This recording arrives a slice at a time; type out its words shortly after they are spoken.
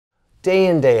day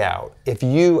in, day out, if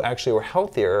you actually were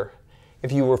healthier,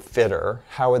 if you were fitter,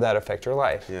 how would that affect your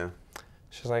life? Yeah.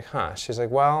 She's like, huh. She's like,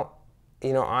 well,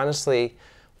 you know, honestly,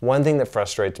 one thing that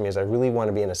frustrates me is I really want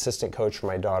to be an assistant coach for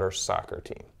my daughter's soccer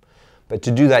team. But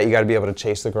to do that, you got to be able to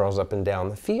chase the girls up and down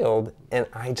the field, and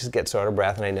I just get so out of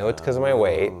breath, and I know it's because of my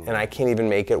weight, and I can't even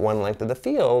make it one length of the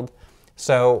field,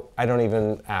 so I don't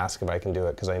even ask if I can do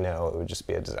it because I know it would just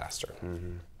be a disaster.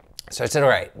 So I said, all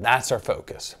right, that's our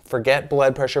focus. Forget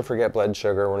blood pressure, forget blood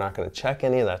sugar. We're not going to check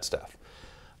any of that stuff.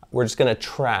 We're just going to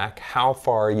track how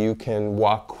far you can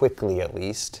walk quickly, at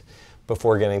least,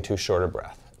 before getting too short of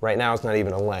breath. Right now it's not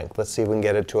even a length. Let's see if we can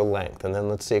get it to a length, and then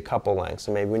let's see a couple lengths.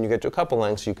 And maybe when you get to a couple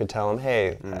lengths, you could tell them,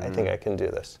 hey, I think I can do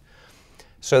this.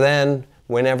 So then,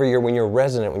 when you're a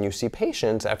resident, when you see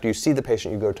patients, after you see the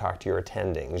patient, you go talk to your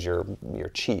attendings, your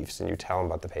chiefs, and you tell them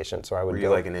about the patient. So I would Were you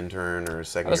like an intern or a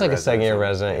second year resident? I was like a second year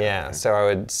resident, yeah. So I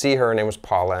would see her name was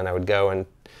Paula, and I would go and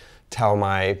tell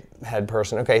my head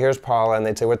person, okay, here's Paula, and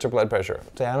they'd say, what's her blood pressure?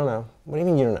 I'd say, I don't know. What do you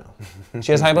mean you don't know?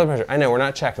 She has high blood pressure. I know, we're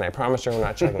not checking. I promised her we're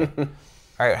not checking.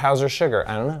 All right, how's her sugar?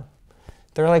 I don't know.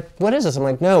 They're like, what is this? I'm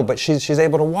like, no, but she's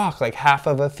able to walk like half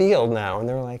of a field now. And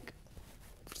they're like,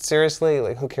 seriously?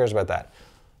 Like, who cares about that?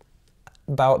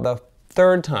 About the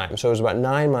third time, so it was about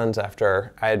 9 months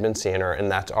after I had been seeing her,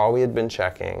 and that's all we had been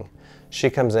checking, she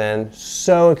comes in,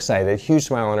 so excited, huge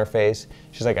smile on her face.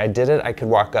 She's like, I did it. I could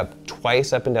walk up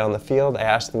twice up and down the field. I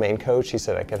asked the main coach. He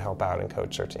said I could help out and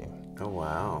coach her team. Oh,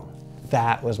 wow.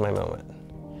 That was my moment.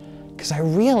 Because I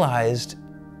realized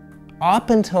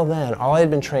up until then, all I had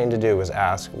been trained to do was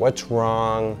ask, what's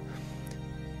wrong?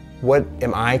 What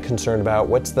am I concerned about?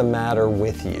 What's the matter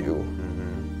with you?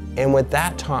 And what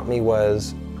that taught me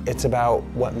was, it's about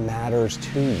what matters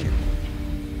to you.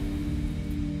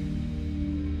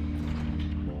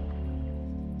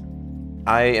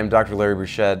 I am Dr. Larry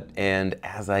Burchett, and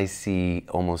as I see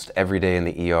almost every day in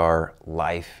the ER,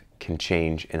 life can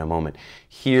change in a moment.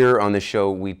 Here on the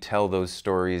show, we tell those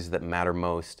stories that matter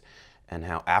most and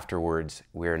how afterwards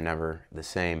we're never the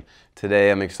same.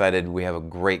 Today, I'm excited. We have a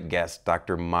great guest.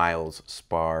 Dr. Myles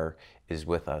Spar is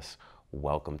with us.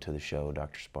 Welcome to the show,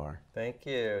 Dr. Spar. Thank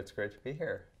you. It's great to be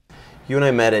here. You and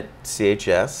I met at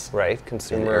CHS. Right,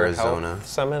 Consumer Health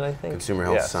Summit, I think. Consumer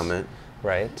Health Summit.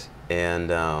 Right.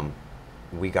 And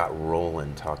we got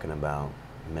rolling talking about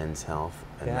men's health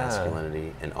and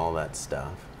masculinity and all that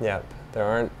stuff. Yep. There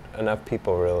aren't enough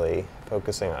people really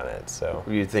focusing on it, so.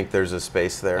 You think there's a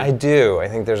space there? I do. I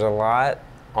think there's a lot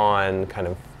on kind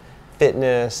of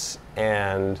fitness,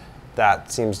 and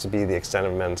that seems to be the extent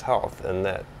of men's health, and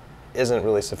that isn't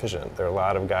really sufficient. There are a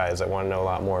lot of guys that want to know a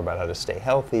lot more about how to stay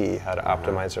healthy, how to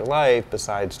optimize their life,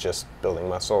 besides just building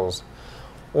muscles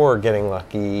or getting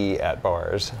lucky at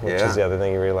bars, which is the other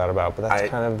thing you read a lot about, but that's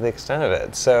kind of the extent of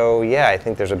it. So yeah, I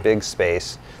think there's a big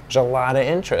space. There's a lot of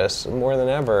interest, more than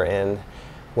ever, in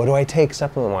what do I take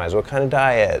supplement-wise? What kind of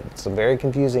diet? It's very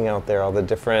confusing out there, all the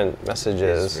different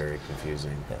messages. It's very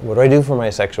confusing. What do I do for my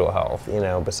sexual health, you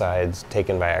know, besides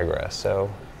taking Viagra? So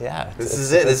yeah. This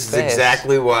is it. This is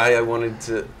exactly why I wanted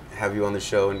to have you on the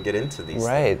show and get into these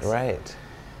things. Right.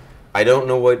 I don't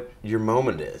know what your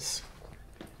moment is.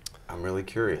 I'm really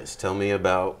curious. Tell me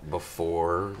about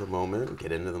before the moment,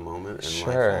 get into the moment, and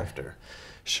life after.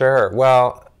 Sure.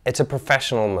 Well, it's a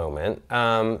professional moment,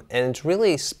 and it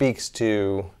really speaks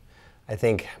to, I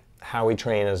think, how we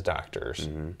train as doctors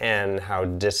and how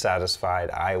dissatisfied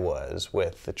I was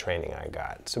with the training I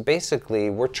got. So basically,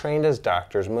 we're trained as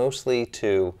doctors mostly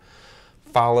to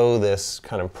follow this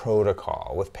kind of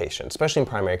protocol with patients, especially in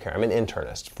primary care. I'm an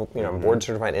internist. You know, I'm board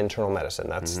certified in internal medicine.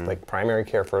 That's like primary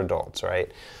care for adults, right?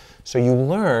 So you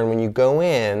learn when you go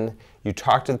in, you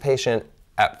talk to the patient.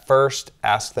 At first,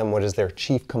 ask them what is their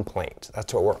chief complaint.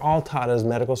 That's what we're all taught as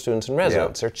medical students and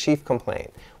residents, their chief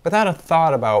complaint. Without a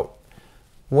thought about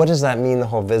what does that mean the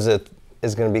whole visit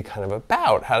is going to be kind of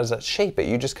about? How does that shape it?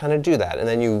 You just kind of do that. And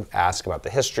then you ask about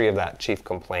the history of that chief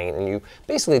complaint, and you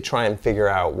basically try and figure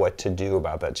out what to do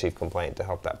about that chief complaint to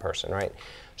help that person, right?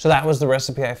 So that was the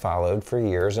recipe I followed for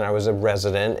years, and I was a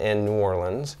resident in New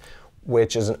Orleans,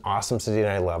 which is an awesome city and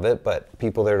I love it, but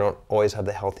people there don't always have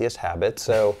the healthiest habits.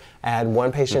 So I had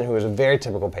one patient who was a very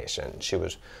typical patient. She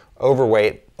was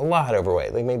overweight, a lot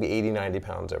overweight, like maybe 80, 90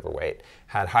 pounds overweight,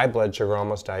 had high blood sugar,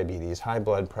 almost diabetes, high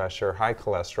blood pressure, high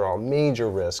cholesterol, major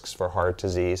risks for heart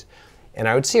disease. And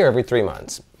I would see her every 3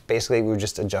 months. Basically, we would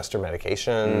just adjust her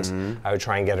medications. I would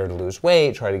try and get her to lose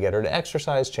weight, try to get her to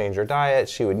exercise, change her diet.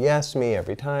 She would yes me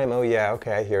every time. Oh yeah,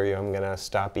 okay, I hear you. I'm gonna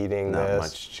stop eating this. Not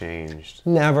much changed.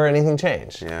 Never anything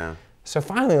changed. Yeah. So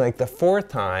finally, like the 4th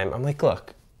time, I'm like,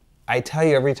 look, I tell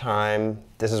you every time,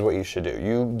 this is what you should do.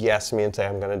 You yes me and say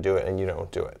I'm gonna do it, and you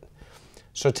don't do it.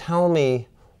 So tell me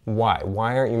why.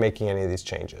 Why aren't you making any of these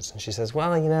changes? And she says,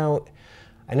 well, you know,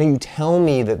 I know you tell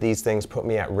me that these things put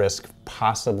me at risk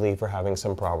possibly for having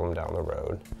some problem down the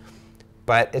road,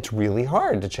 but it's really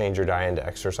hard to change your diet into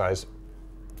exercise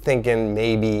thinking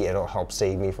maybe it'll help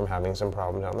save me from having some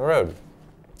problem down the road.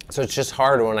 So it's just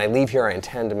hard. When I leave here, I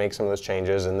intend to make some of those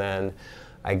changes, and then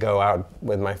I go out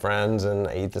with my friends and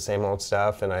I eat the same old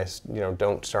stuff, and I, you know,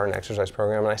 don't start an exercise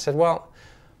program. And I said, well,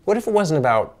 what if it wasn't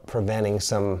about preventing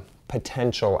some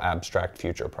potential abstract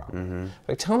future problem?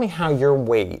 Like, tell me how your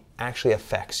weight actually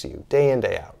affects you day in,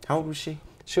 day out. How old was she?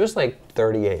 She was like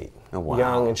 38, wow.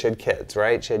 Young, and she had kids,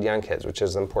 right? She had young kids, which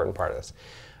is an important part of this.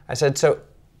 I said, so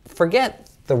forget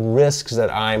the risks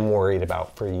that I'm worried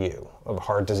about for you of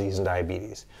heart disease and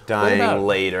diabetes. Dying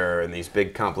later and these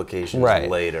big complications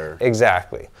later.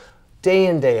 Exactly. Day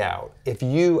in, day out, if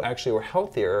you actually were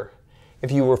healthier,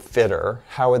 if you were fitter,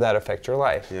 how would that affect your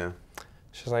life? Yeah.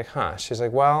 She's like, huh. She's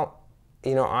like, well,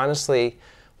 you know, honestly,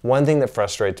 one thing that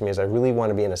frustrates me is I really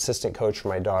want to be an assistant coach for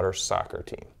my daughter's soccer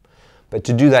team. But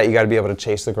to do that, you got to be able to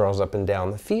chase the girls up and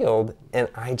down the field, and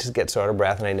I just get so out of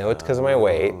breath, and I know it's because of my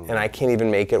weight, and I can't even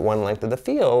make it one length of the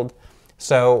field,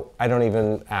 so I don't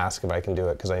even ask if I can do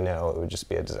it because I know it would just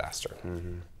be a disaster.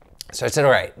 So I said,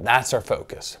 all right, that's our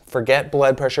focus. Forget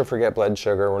blood pressure, forget blood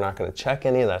sugar. We're not going to check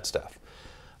any of that stuff.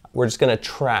 We're just going to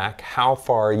track how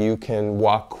far you can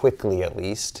walk quickly, at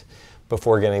least,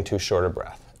 before getting too short of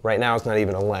breath. Right now it's not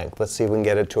even a length. Let's see if we can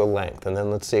get it to a length, and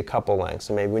then let's see a couple lengths.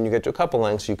 And maybe when you get to a couple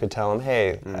lengths, you could tell them,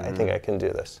 hey, I think I can do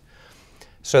this.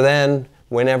 So then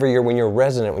when you're a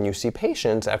resident, when you see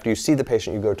patients, after you see the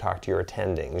patient, you go talk to your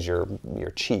attendings,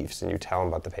 your chiefs, and you tell them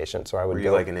about the patient. So I would Were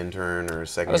you like an intern or a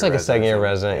second year resident? I was like a second year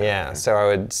resident, yeah. So I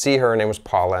would see her name was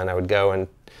Paula, and I would go and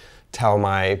tell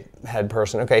my head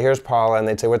person, okay, here's Paula, and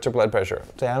they'd say, what's her blood pressure?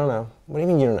 I'd say, I don't know. What do you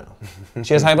mean you don't know?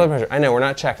 She has high blood pressure. I know, we're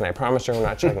not checking. I promised her we're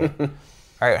not checking.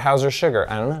 All right, how's her sugar?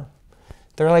 I don't know.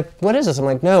 They're like, what is this? I'm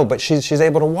like, no, but she's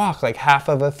able to walk like half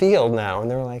of a field now.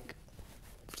 And they're like,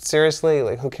 seriously?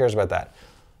 Like, who cares about that?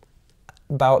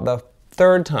 About the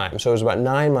third time, so it was about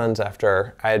 9 months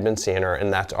after I had been seeing her,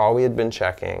 and that's all we had been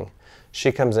checking,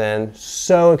 she comes in,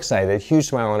 so excited, huge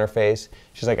smile on her face.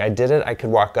 She's like, I did it. I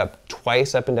could walk up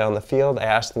twice up and down the field. I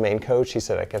asked the main coach. He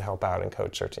said I could help out and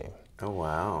coach her team. Oh,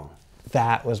 wow.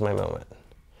 That was my moment.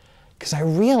 Because I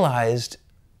realized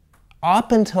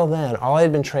up until then, all I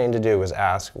had been trained to do was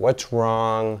ask, what's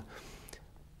wrong?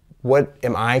 What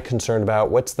am I concerned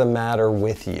about? What's the matter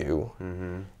with you?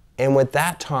 And what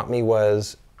that taught me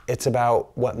was, it's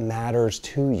about what matters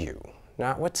to you,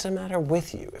 not what's the matter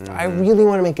with you. If I really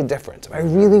want to make a difference, if I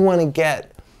really want to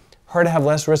get her to have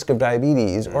less risk of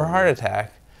diabetes or heart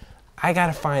attack, I got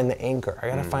to find the anchor. I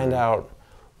got to find out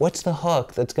what's the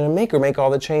hook that's going to make her make all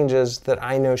the changes that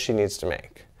I know she needs to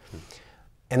make.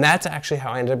 And that's actually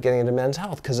how I ended up getting into men's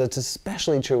health, because it's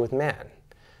especially true with men.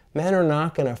 Men are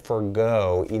not going to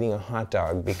forgo eating a hot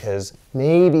dog because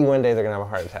maybe one day they're going to have a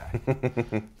heart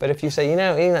attack. But if you say, you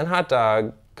know, eating that hot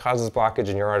dog causes blockage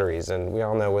in your arteries, and we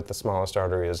all know what the smallest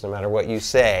artery is. No matter what you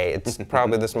say, it's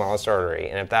probably the smallest artery.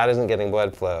 And if that isn't getting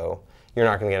blood flow, you're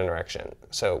not going to get an erection.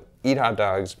 So eat hot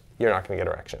dogs, you're not going to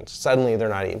get erections. Suddenly they're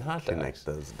not eating hot dogs. Connect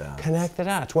those dots. Connect the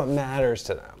dots. What matters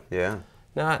to them. Yeah.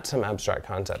 Not some abstract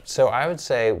concept. So I would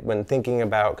say when thinking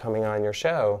about coming on your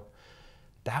show,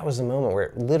 that was the moment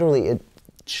where it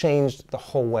changed the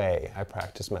whole way I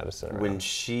practice medicine around. When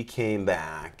she came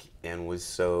back and was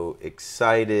so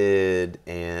excited,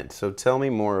 and so tell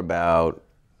me more about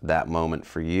that moment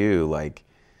for you. Like,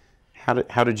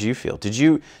 how did you feel? Did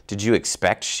you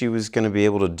expect she was going to be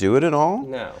able to do it at all?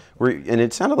 No. And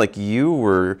it sounded like you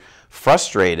were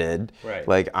frustrated. Right.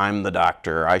 Like, I'm the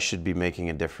doctor. I should be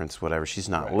making a difference. Whatever. She's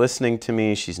not listening to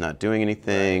me. She's not doing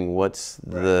anything. What's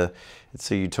the?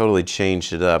 So you totally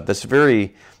changed it up. That's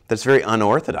very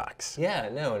unorthodox. Yeah,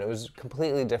 no, and it was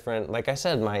completely different. Like I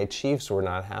said, my chiefs were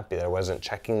not happy that I wasn't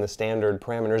checking the standard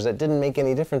parameters that didn't make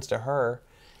any difference to her.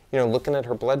 You know, looking at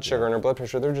her blood sugar and her blood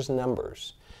pressure, they're just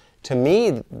numbers. To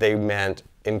me, they meant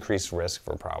increased risk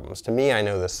for problems. To me, I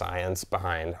know the science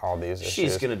behind all these issues.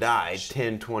 She's going to die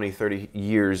 10, 20, 30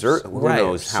 years early. Who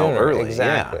knows how sooner, early.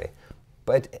 Exactly. Yeah.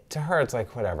 But to her, it's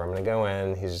like, whatever. I'm going to go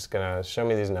in. He's just going to show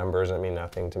me these numbers that mean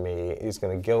nothing to me. He's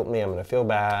going to guilt me. I'm going to feel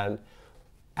bad.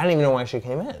 I didn't even know why she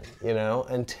came in, you know,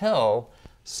 until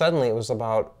suddenly it was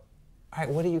about, all right,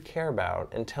 what do you care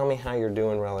about? And tell me how you're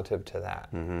doing relative to that.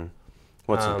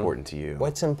 What's important to you?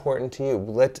 What's important to you?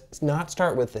 Let's not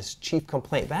start with this chief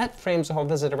complaint. That frames the whole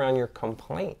visit around your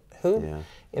complaint.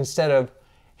 Instead of,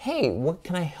 hey, what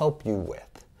can I help you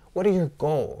with? What are your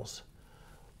goals?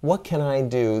 what can I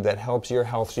do that helps your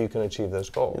health so you can achieve those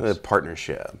goals? The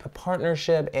partnership. A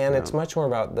partnership, and it's much more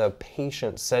about the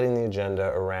patient setting the agenda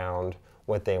around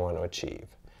what they want to achieve.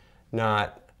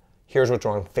 Not, here's what's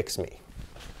wrong, fix me.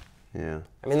 Yeah.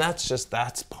 I mean,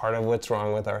 that's part of what's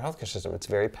wrong with our healthcare system. It's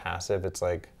very passive. It's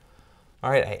like,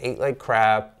 all right, I ate like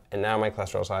crap, and now my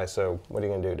cholesterol's high, so what are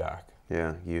you going to do, doc?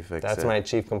 Yeah, you fix it. That's my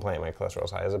chief complaint, my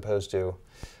cholesterol's high, as opposed to,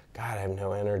 God, I have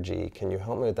no energy. Can you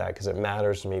help me with that? Because it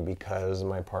matters to me because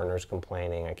my partner's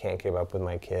complaining. I can't keep up with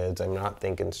my kids. I'm not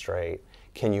thinking straight.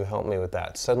 Can you help me with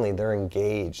that? Suddenly they're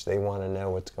engaged. They want to know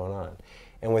what's going on.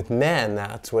 And with men,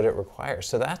 that's what it requires.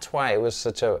 So that's why it was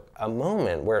such a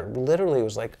moment where it literally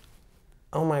was like,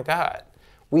 oh my God,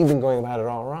 we've been going about it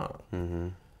all wrong. Mm-hmm.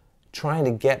 Trying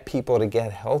to get people to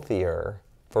get healthier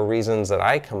for reasons that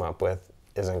I come up with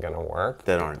isn't going to work.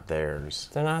 That aren't theirs.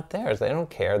 They're not theirs. They don't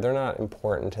care. They're not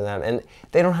important to them. And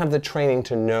they don't have the training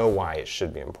to know why it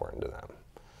should be important to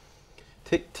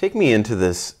them. Take me into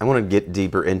this. I want to get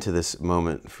deeper into this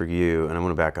moment for you, and I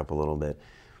want to back up a little bit.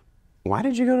 Why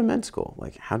did you go to med school?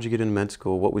 Like, how'd you get into med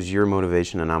school? What was your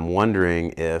motivation? And I'm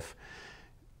wondering if,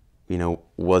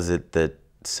 was it that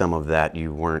some of that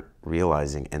you weren't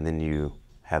realizing, and then you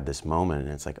had this moment,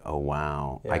 and it's like, oh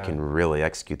wow, I can really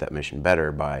execute that mission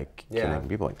better by connecting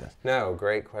people like this. No,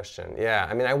 great question. Yeah,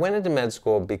 I mean, I went into med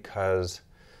school because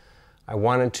I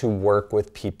wanted to work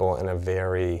with people in a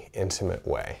very intimate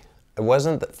way. It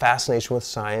wasn't the fascination with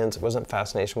science, it wasn't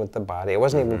fascination with the body, it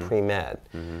wasn't even pre-med.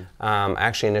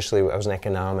 Actually, initially, I was an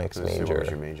economics major. What was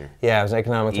your major? Yeah, I was an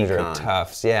economics major at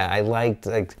Tufts. Yeah, I liked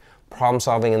problem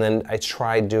solving, and then I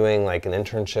tried doing like an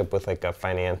internship with like a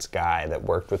finance guy that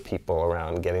worked with people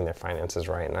around getting their finances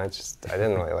right, and I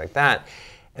didn't really like that.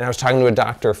 And I was talking to a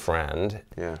doctor friend,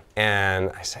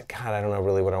 and I said, God, I don't know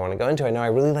really what I want to go into. I know I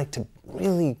really like to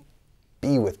really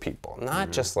be with people,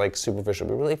 not just like superficial,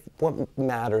 but really what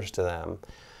matters to them,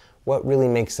 what really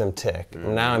makes them tick.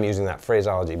 And now I'm using that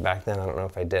phraseology. Back then, I don't know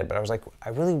if I did, but I was like, I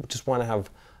really just want to have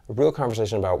a real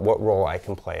conversation about what role I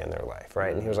can play in their life,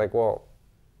 right? And he was like, well,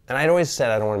 and I'd always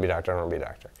said, I don't want to be a doctor, I don't want to be a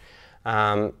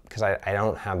doctor. Because I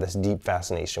don't have this deep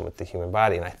fascination with the human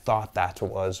body, and I thought that's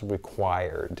what was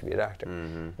required to be a doctor.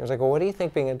 He was like, well, what do you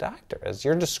think being a doctor is?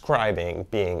 You're describing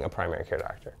being a primary care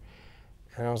doctor.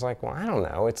 And I was like, well, I don't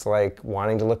know. It's like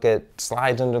wanting to look at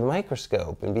slides under the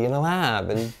microscope and be in a lab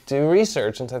and do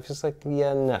research and stuff. Just like,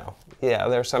 yeah, no. Yeah,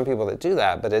 there are some people that do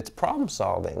that, but it's problem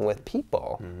solving with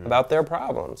people about their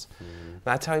problems.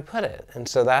 That's how he put it. And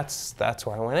so that's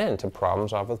why I went in, to problem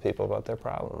solve with people about their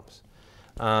problems.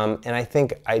 And I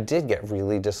think I did get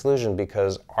really disillusioned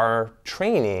because our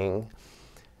training,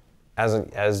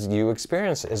 as you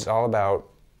experience, is all about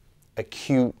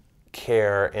acute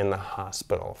care in the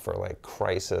hospital for like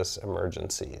crisis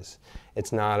emergencies.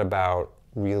 It's not about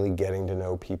really getting to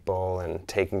know people and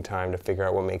taking time to figure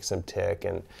out what makes them tick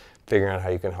and figuring out how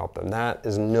you can help them. That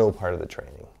is no part of the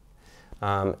training.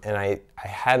 And I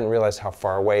hadn't realized how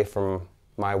far away from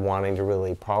my wanting to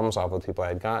really problem solve with people I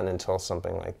had gotten until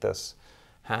something like this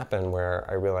happened, where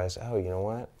I realized, oh, you know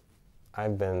what?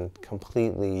 I've been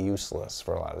completely useless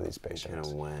for a lot of these patients. You kind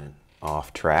of went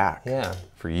off track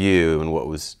for you and what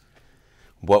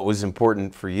was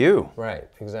important for you. Right,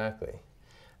 exactly.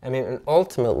 I mean, and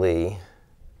ultimately,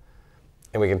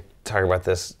 and we can talk about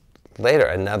this later,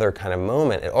 another kind of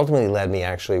moment, it ultimately led me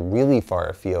actually really far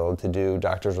afield to do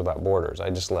Doctors Without Borders. I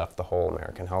just left the whole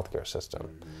American healthcare system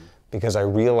because I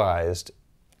realized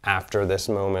after this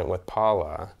moment with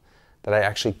Paula that I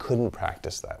actually couldn't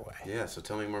practice that way. Yeah, so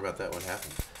tell me more about that. What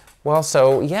happened? Well,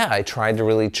 so yeah, I tried to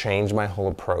really change my whole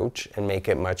approach and make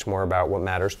it much more about what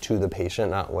matters to the patient,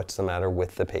 not what's the matter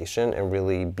with the patient, and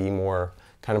really be more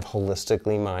kind of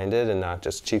holistically minded and not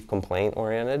just chief complaint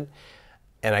oriented.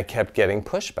 And I kept getting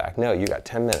pushback. No, you got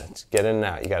 10 minutes, get in and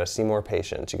out. You got to see more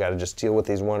patients. You got to just deal with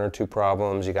these 1 or 2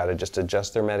 problems. You got to just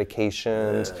adjust their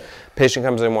medications. Patient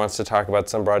comes in, wants to talk about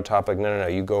some broad topic. No,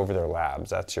 you go over their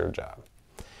labs. That's your job.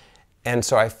 And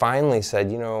so I finally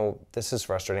said, you know, this is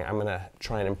frustrating. I'm going to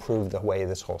try and improve the way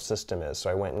this whole system is. So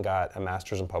I went and got a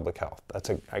master's in public health.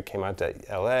 I came out to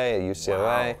LA, at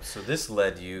UCLA. Wow. So this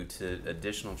led you to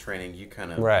additional training. You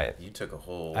kind of, you took a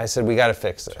whole I said, we got to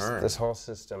fix this. turn. This whole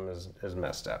system is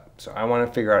messed up. So I want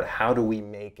to figure out, how do we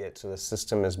make it so the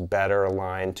system is better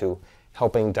aligned to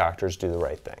helping doctors do the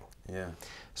right thing. Yeah.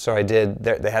 So I did,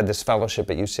 they had this fellowship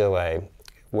at UCLA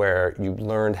where you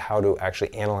learned how to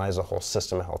actually analyze the whole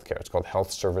system of healthcare. It's called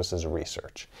Health Services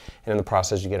Research. And in the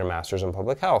process, you get a master's in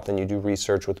public health, and you do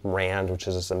research with RAND, which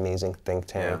is this amazing think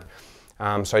tank.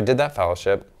 So I did that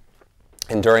fellowship,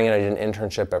 And during it, I did an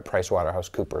internship at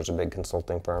PricewaterhouseCoopers, a big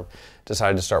consulting firm.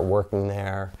 Decided to start working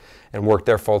there and worked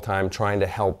there full time, trying to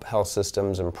help health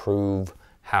systems improve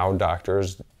how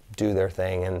doctors do their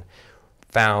thing, and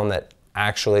found that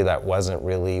actually that wasn't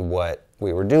really what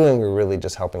we were doing. We were really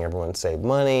just helping everyone save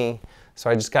money. So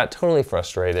I just got totally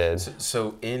frustrated.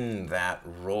 So in that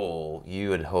role,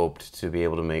 you had hoped to be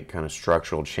able to make kind of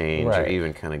structural change, or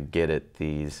even kind of get at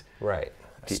these... Right.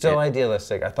 Still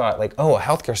idealistic. I thought, like, oh, a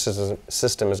healthcare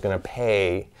system is going to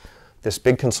pay this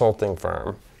big consulting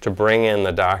firm to bring in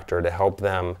the doctor to help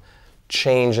them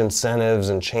change incentives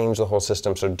and change the whole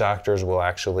system so doctors will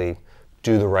actually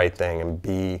do the right thing and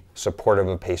be supportive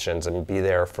of patients and be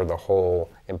there for the whole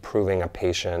improving a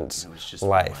patient's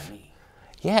life. Money.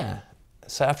 Yeah.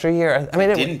 So after a year, I mean,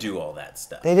 they didn't do all that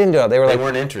stuff. They didn't do it. They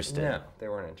weren't interested. No, they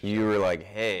weren't interested. You were like,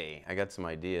 hey, I got some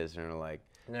ideas, and they're like,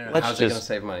 no, how's it going to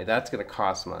save money? That's going to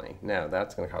cost money. No,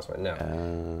 that's going to cost money.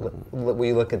 No.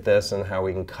 We look at this and how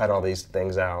we can cut all these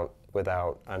things out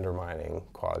without undermining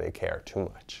quality of care too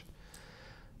much.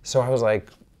 So I was like,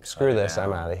 screw this,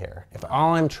 I'm out of here. If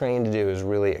all I'm trained to do is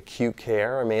really acute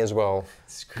care, I may as well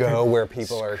go where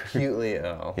people are acutely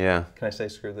ill. Yeah. Can I say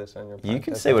screw this on your podcast? You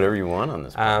can say whatever you want on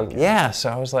this podcast. Yeah, so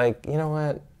I was like, you know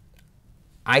what?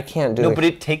 I can't do No, but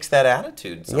it takes that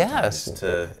attitude sometimes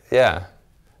to...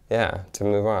 Yeah, to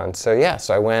move on. So yeah,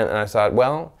 so I went and I thought,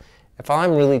 well, if all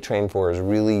I'm really trained for is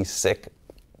really sick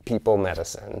people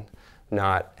medicine,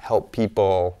 not help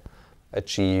people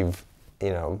achieve,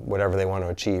 you know, whatever they want to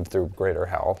achieve through greater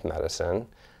health medicine,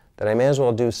 then I may as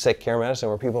well do sick care medicine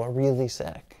where people are really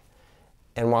sick.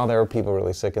 And while there were people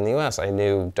really sick in the US, I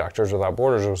knew Doctors Without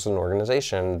Borders was an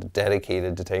organization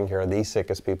dedicated to taking care of the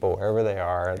sickest people wherever they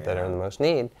are that are in the most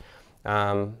need.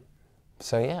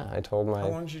 So yeah, I told my... How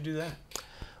long did you do that?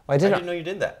 Well, I didn't know you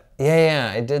did that.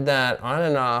 Yeah, I did that on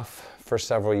and off for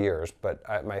several years. But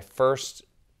my first,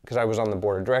 because I was on the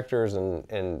board of directors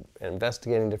and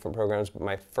investigating different programs, but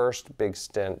my first big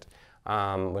stint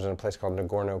was in a place called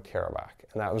Nagorno-Karabakh.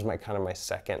 And that was kind of my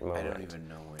second moment. I don't even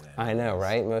know where that is. I know,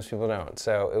 right? Most people don't.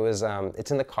 So it was,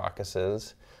 it's in the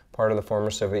Caucasus, part of the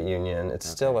former Soviet Union. It's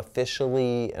still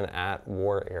officially an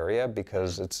at-war area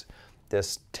because it's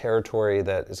this territory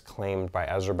that is claimed by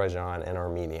Azerbaijan and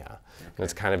Armenia. And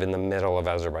it's kind of in the middle of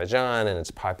Azerbaijan, and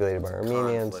it's populated by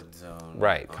Armenians. Conflict zone.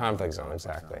 Right, conflict zone,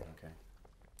 exactly.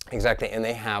 Exactly, and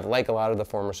they have, like a lot of the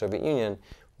former Soviet Union,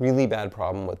 really bad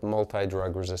problem with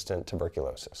multi-drug resistant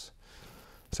tuberculosis.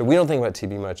 So we don't think about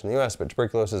TB much in the US, but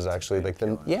tuberculosis is actually like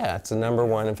it's the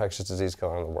 #1 infectious disease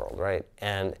killer in the world, right?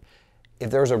 And if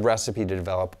there was a recipe to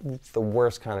develop the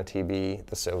worst kind of TB,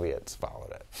 the Soviets followed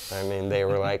it. I mean, they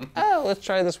were like, oh, let's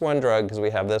try this one drug because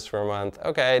we have this for a month.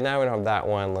 Okay, now we don't have that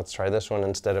one. Let's try this one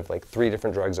instead of like 3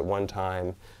 different drugs at one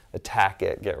time. Attack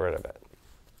it, get rid of it.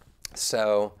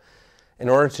 So in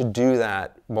order to do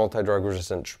that multi-drug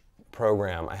resistant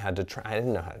program, I had to try, I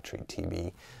didn't know how to treat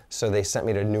TB. So they sent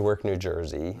me to Newark, New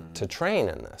Jersey to train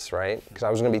in this, right? Because I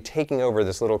was going to be taking over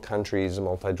this little country's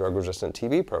multi-drug resistant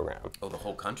TB program. Oh, the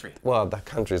whole country? Well, the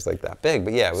country's like that big,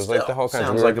 but yeah, it was like the whole country.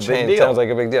 Sounds like a big deal. Sounds like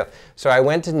a big deal. So I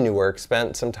went to Newark,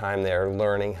 spent some time there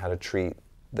learning how to treat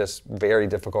this very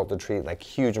difficult to treat, like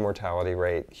huge mortality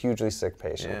rate, hugely sick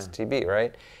patients, TB,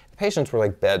 right? The patients were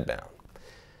like bedbound.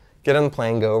 Get on the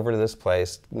plane, go over to this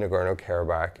place,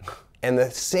 Nagorno-Karabakh, and the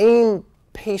same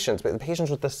patients, but the patients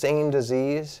with the same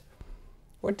disease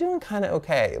were doing kind of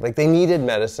okay. Like they needed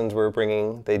medicines we were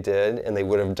bringing, they did, and they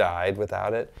would have died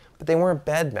without it, but they weren't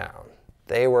bedbound.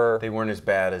 They weren't as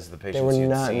bad as the patients They were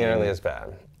not nearly as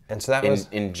bad. And so that was...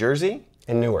 In Jersey?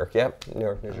 In Newark, yep.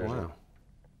 Newark, New Jersey. Wow.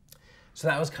 So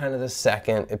that was kind of the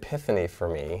second epiphany for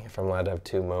me, if I'm allowed to have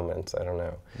 2 moments, I don't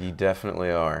know. You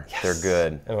definitely are. Yes. They're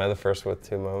good. Am I the first with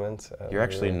 2 moments? You're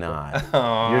actually not.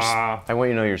 I want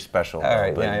you to know you're special. All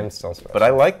right, yeah, I am still special. But I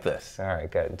like this. All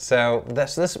right, good. So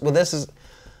this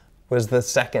was the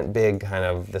second big kind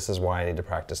of, this is why I need to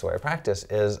practice the way I practice,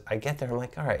 is I get there, I'm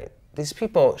like, all right, these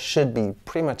people should be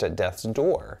pretty much at death's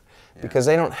door because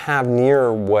they don't have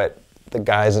near what the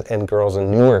guys and girls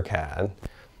in Newark had,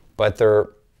 but they're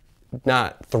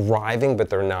not thriving, but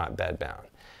they're not bedbound.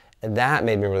 And that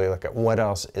made me really look at what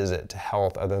else is it to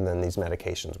health other than these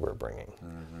medications we're bringing.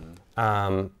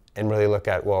 And really look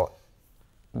at, well,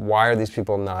 why are these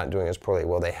people not doing as poorly?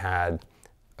 Well, they had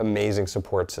amazing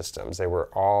support systems. They were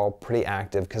all pretty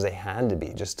active because they had to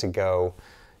be just to go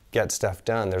get stuff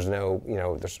done. There's no,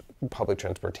 there's public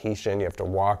transportation. You have to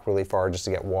walk really far just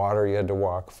to get water. You had to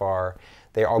walk far.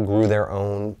 They all grew their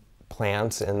own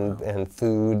plants and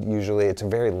food. Usually it's a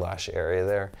very lush area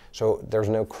there. So there's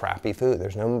no crappy food.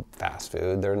 There's no fast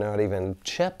food. There's not even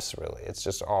chips really. It's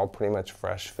just all pretty much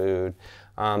fresh food.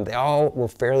 They all were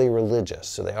fairly religious,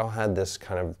 so they all had this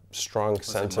kind of strong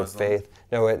sense of faith.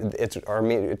 No,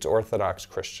 it's Orthodox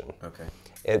Christian. Okay.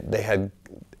 They had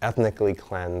ethnically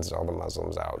cleansed all the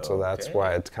Muslims out, so that's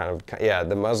why it's kind of, yeah,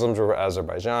 the Muslims were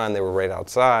Azerbaijan, they were right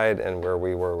outside, and where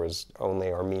we were was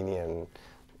only Armenian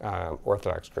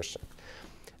Orthodox Christian.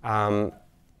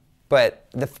 But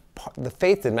the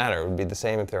faith didn't matter. It would be the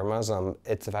same if they were Muslim.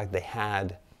 It's the fact they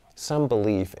had some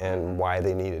belief in why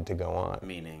they needed to go on.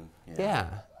 Meaning. Yeah,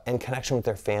 and connection with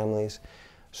their families.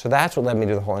 So that's what led me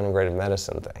to the whole integrative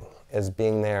medicine thing, is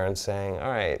being there and saying,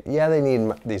 all right, yeah, they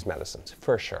need these medicines,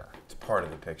 for sure. It's part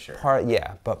of the picture.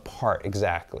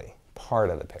 Exactly. Part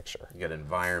of the picture. You got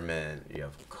environment, you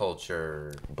have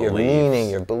culture, beliefs. You have meaning,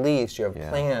 your beliefs, you have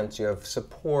plants, you have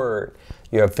support,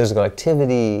 you have physical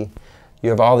activity, you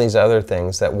have all these other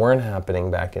things that weren't happening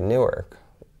back in Newark.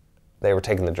 They were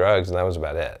taking the drugs and that was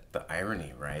about it. The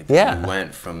irony, right? Yeah. You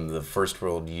went from the first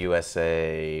world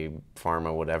USA,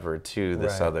 pharma, whatever, to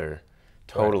this other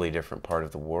totally different part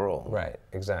of the world. Right,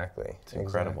 exactly. It's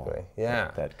incredible. Exactly.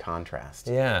 Yeah. That contrast.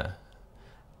 Yeah.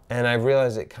 And I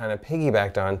realized it kind of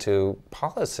piggybacked onto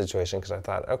Paula's situation because I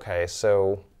thought, okay,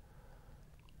 so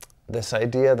this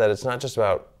idea that it's not just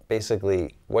about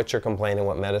basically what's your complaint and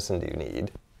what medicine do you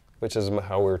need, which is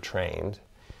how we're trained.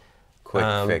 Quick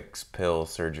fix, pill,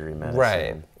 surgery, medicine.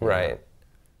 Right, right.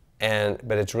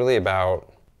 But it's really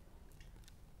about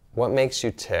what makes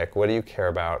you tick, what do you care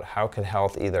about, how can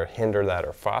health either hinder that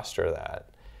or foster that?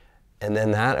 And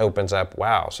then that opens up,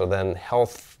 wow, so then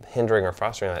health hindering or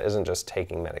fostering that isn't just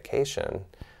taking medication.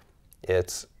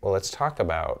 It's, well, let's talk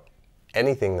about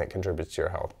anything that contributes to your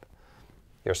health.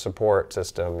 Your support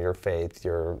system, your faith,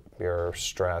 your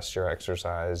stress, your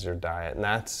exercise, your diet, and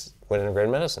that's what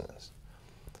integrated medicine is.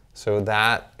 So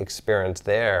that experience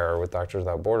there with Doctors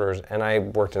Without Borders, and I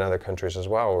worked in other countries as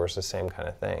well where it's the same kind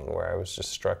of thing, where I was just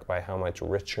struck by how much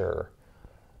richer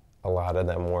a lot of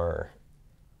them were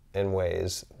in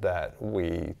ways that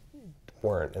we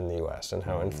weren't in the US, and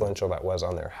how influential that was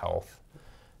on their health,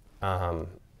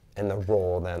 and the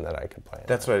role then that I could play in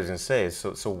That's what I was going to say.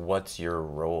 So what's your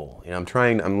role? You know,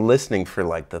 I'm listening for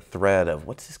like the thread of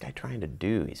what's this guy trying to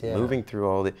do? He's moving through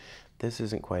all the, this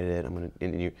isn't quite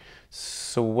it.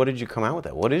 So what did you come out with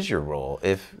that? What is your role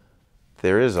if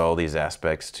there is all these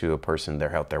aspects to a person, their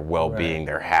health, their well-being,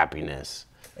 their happiness?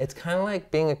 It's kind of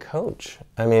like being a coach.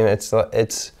 I mean,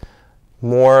 it's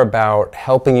more about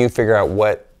helping you figure out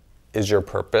what is your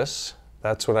purpose.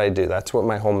 That's what I do. That's what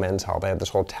my whole men's health, I have this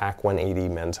whole TAC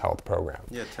 180 men's health program.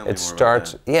 Yeah, tell me more about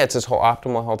that. Yeah, it's this whole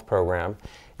optimal health program.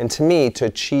 And to me, to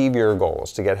achieve your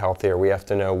goals, to get healthier, we have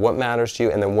to know what matters to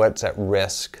you and then what's at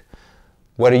risk.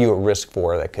 What are you at risk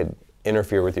for that could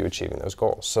interfere with you achieving those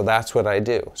goals? So that's what I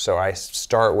do. So I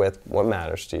start with what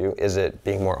matters to you. Is it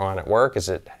being more on at work? Is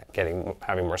it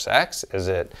having more sex? Is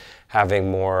it having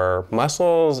more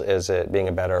muscles? Is it being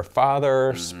a better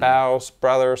father, spouse,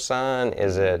 brother, son?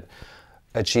 Is it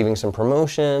achieving some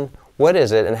promotion? What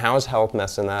is it, and how is health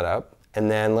messing that up?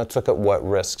 And then let's look at what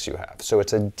risks you have. So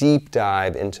it's a deep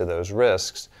dive into those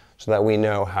risks so that we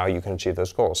know how you can achieve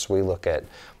those goals. So we look at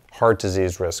heart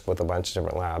disease risk with a bunch of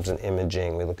different labs and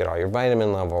imaging. We look at all your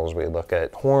vitamin levels. We look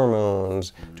at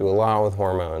hormones, do a lot with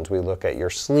hormones. We look at your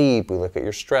sleep. We look at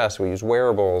your stress. We use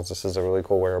wearables. This is a really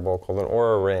cool wearable called an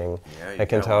Oura Ring that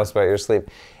can tell us about your sleep.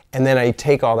 And then I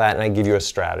take all that and I give you a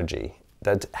strategy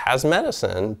that has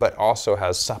medicine, but also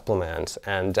has supplements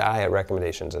and diet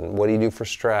recommendations. And what do you do for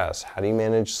stress? How do you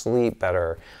manage sleep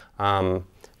better?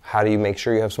 How do you make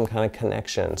sure you have some kind of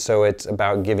connection? So it's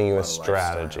about giving you a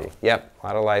strategy. Yep, a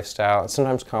lot of lifestyle.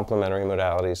 Sometimes complementary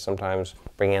modalities. Sometimes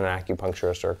bringing in an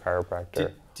acupuncturist or a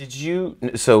chiropractor.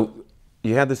 So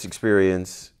you had this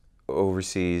experience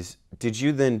overseas. Did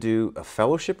you then do a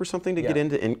fellowship or something to get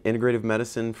into integrative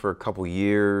medicine for a couple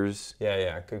years?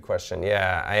 Yeah, good question.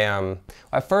 Yeah,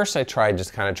 at first I tried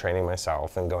just kind of training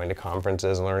myself and going to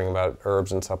conferences and learning about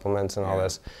herbs and supplements and all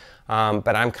this.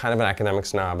 But I'm kind of an academic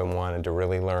snob and wanted to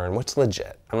really learn what's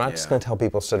legit. I'm not just going to tell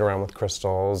people sit around with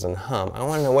crystals and hum. I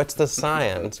want to know what's the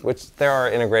science, which there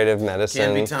are integrative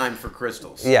medicine. Can be time for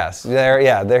crystals. Yes,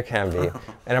 there can be.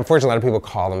 And unfortunately, a lot of people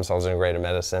call themselves integrative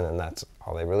medicine, and that's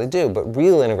all they really do. But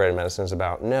real integrative medicine is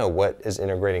about, what is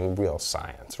integrating real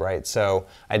science, right? So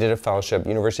I did a fellowship.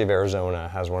 University of Arizona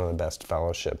has one of the best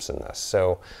fellowships in this.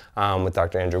 So with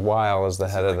Dr. Andrew Myle as the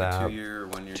head of that. 2 year,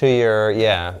 1 year? 2 year,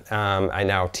 yeah. I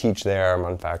now teach there. I'm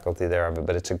on faculty there of it,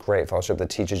 but it's a great fellowship that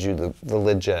teaches you the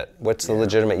legit. What's the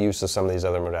legitimate use of some of these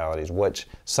other modalities? Which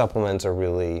supplements are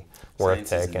really worth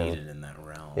taking? Science is needed in that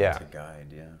realm. Yeah. to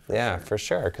guide. Yeah. Yeah, sure. for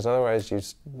sure. Because otherwise,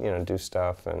 do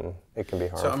stuff and it can be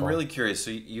harmful. So I'm really curious.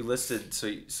 So you listed.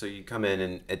 So you come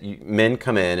in and men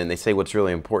come in and they say what's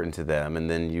really important to them, and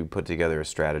then you put together a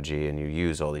strategy and you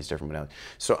use all these different modalities.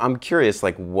 So I'm curious,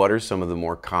 like, what are some of the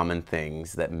more common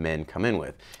things that men come in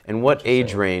with, and what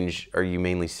age range are you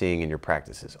mainly seeing in your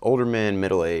practices? Older men,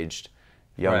 middle aged,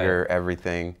 younger,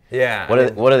 everything. Yeah.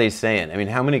 What are they saying? I mean,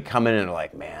 how many come in and are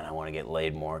like, man, I want to get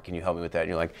laid more. Can you help me with that? And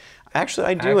you're like, actually,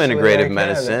 I do integrative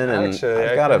medicine, and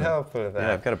I've got help with that.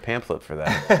 Yeah, I've got a pamphlet for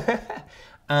that.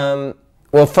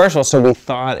 Well, first of all, so we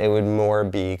thought it would more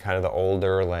be kind of the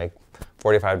older, like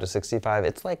 45 to 65.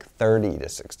 It's like 30 to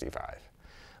 65.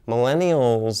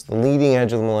 Millennials, the leading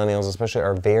edge of the millennials especially,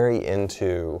 are very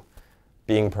into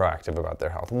being proactive about their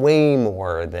health, way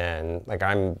more than, like,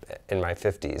 I'm in my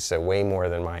 50s, so way more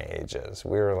than my age is.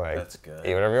 We were like, That's good.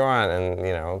 Eat whatever you want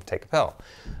and, take a pill.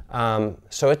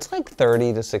 So it's like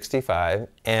 30 to 65,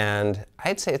 and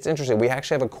I'd say it's interesting. We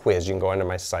actually have a quiz. You can go onto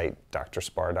my site,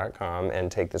 drspar.com, and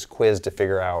take this quiz to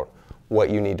figure out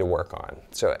what you need to work on.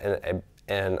 So,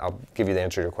 and I'll give you the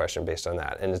answer to your question based on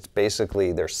that. And it's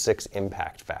basically, there's 6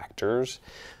 impact factors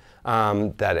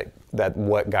that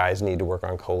what guys need to work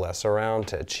on, coalesce around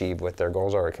to achieve what their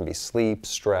goals are. It can be sleep,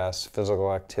 stress,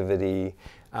 physical activity,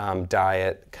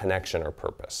 diet, connection, or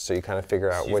purpose. So you kind of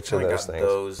figure out which of those things.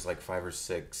 Those like 5 or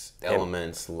 6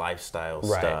 elements, lifestyle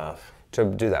stuff. To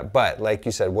do that. But like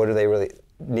you said, what do they really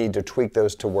need to tweak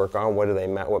those to work on?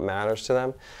 What matters to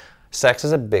them? Sex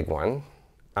is a big one.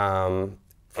 For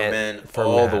men,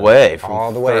 all the way,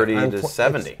 from 30 to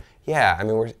 70. Yeah, I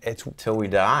mean, it's till we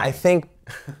die. I think,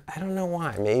 I don't know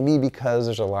why. Maybe because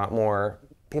there's a lot more,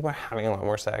 people are having a lot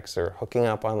more sex, they're hooking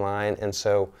up online, and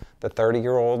so the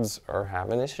 30-year-olds are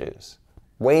having issues.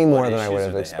 Way more than I would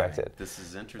have expected. This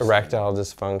is interesting. Erectile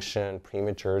dysfunction,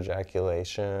 premature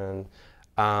ejaculation.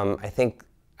 I think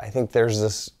there's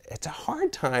this, it's a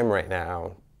hard time right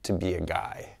now to be a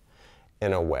guy,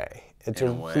 in a way. It's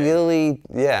really,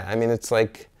 I mean, it's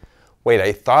like, wait,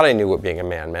 I thought I knew what being a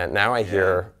man meant. Now I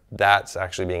hear that's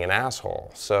actually being an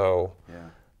asshole. So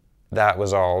that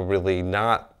was all really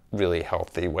not really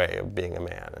healthy way of being a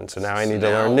man. And so now I need to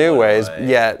learn new ways,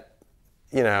 yet,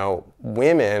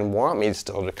 women want me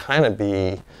still to kind of be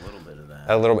a little bit of that.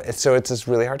 A little bit. So it's this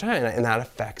really hard time, and that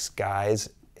affects guys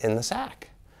in the sack.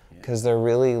 Because they're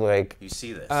really like... You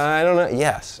see this? I don't know.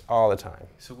 Yes, all the time.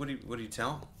 So what do you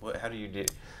tell them? How do you do?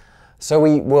 So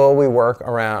we work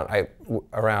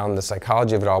around the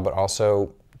psychology of it all, but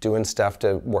also doing stuff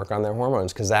to work on their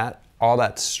hormones, because all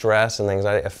that stress and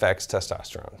anxiety affects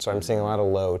testosterone. So I'm seeing a lot of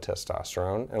low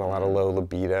testosterone and a lot of low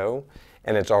libido,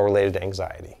 and it's all related to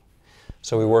anxiety.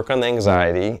 So we work on the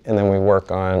anxiety, and then we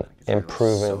work on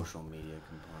improving... Social media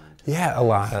component. Yeah, a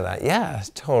lot of that. Yeah,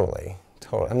 totally.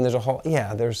 I mean, there's a whole,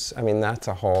 that's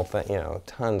a whole thing,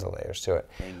 tons of layers to it.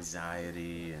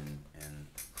 Anxiety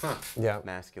and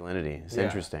masculinity. It's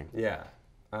interesting. Yeah.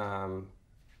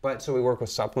 But so we work with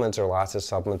supplements. There are lots of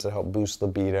supplements that help boost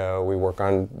libido. We work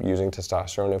on using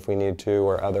testosterone if we need to,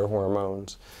 or other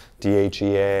hormones,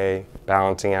 DHEA,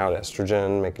 balancing out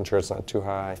estrogen, making sure it's not too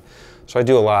high. So I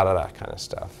do a lot of that kind of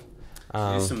stuff.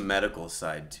 There's some medical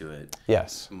side to it.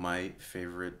 Yes. My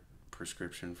favorite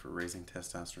prescription for raising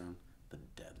testosterone, the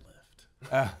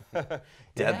deadlift.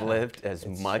 Deadlift as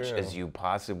much as you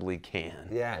possibly can.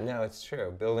 Yeah, no, it's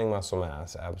true. Building muscle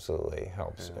mass absolutely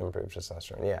helps improve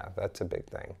testosterone. Yeah, that's a big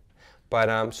thing.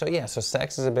 But so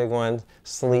sex is a big one.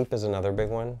 Sleep is another big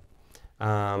one.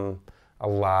 A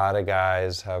lot of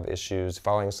guys have issues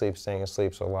falling asleep, staying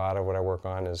asleep. So a lot of what I work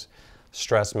on is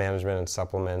stress management and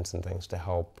supplements and things to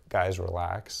help guys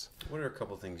relax. What are a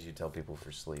couple things you tell people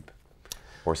for sleep?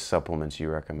 Or supplements you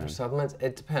recommend? For supplements,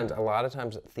 it depends. A lot of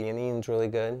times theanine's really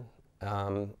good.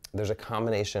 There's a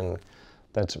combination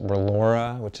that's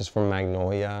Relora, which is from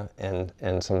Magnolia, and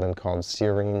something called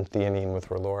serine theanine with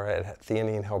Relora.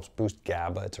 Theanine helps boost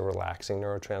GABA. It's a relaxing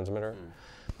neurotransmitter.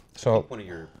 So I think one of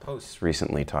your posts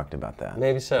recently talked about that.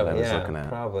 Maybe so, I was looking at.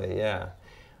 Probably, yeah.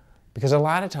 Because a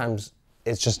lot of times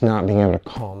it's just not being able to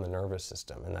calm the nervous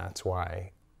system, and that's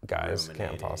why guys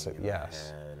can't fall asleep.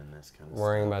 Yes.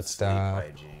 Worrying about stuff.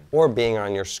 Or being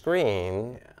on your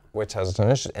screen, which has a ton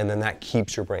of issues, and then that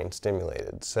keeps your brain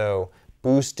stimulated. So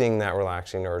boosting that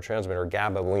relaxing neurotransmitter,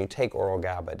 GABA, when you take oral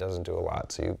GABA, it doesn't do a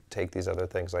lot. So you take these other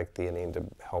things like theanine to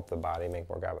help the body make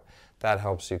more GABA. That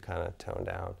helps you kind of tone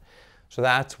down. So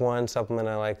that's one supplement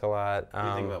I like a lot. What do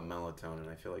you think about melatonin?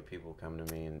 I feel like people come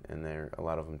to me and a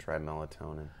lot of them try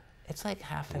melatonin. It's like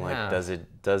half and half.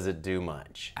 Like, does it do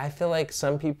much? I feel like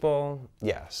some people,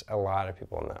 yes. A lot of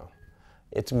people, no.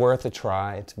 It's worth a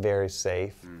try. It's very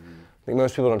safe. I think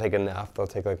most people don't take enough. They'll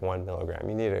take like 1 milligram.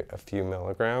 You need a few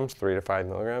milligrams, 3 to 5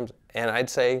 milligrams. And I'd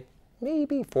say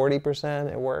maybe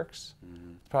 40% it works.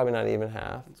 It's probably not even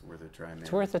half. It's worth a try, man.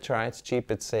 It's worth a try. It's cheap,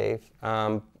 it's safe.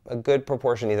 A good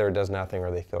proportion either does nothing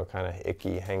or they feel kind of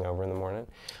icky hangover in the morning.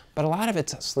 But a lot of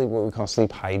it's sleep, what we call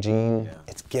sleep hygiene. Yeah.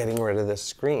 It's getting rid of the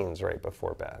screens right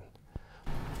before bed.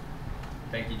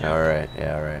 Thank you, John. All right,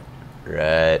 yeah, all right.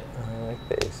 Right. I like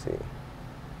the AC.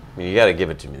 I mean, you got to give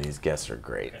it to me. These guests are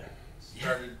great.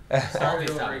 Start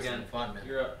over again. Fun, man.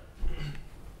 You're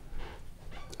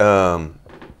up.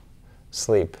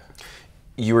 Sleep.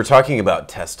 You were talking about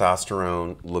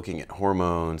testosterone, looking at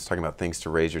hormones, talking about things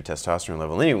to raise your testosterone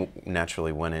level. And then you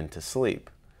naturally went into sleep.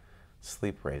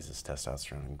 Sleep raises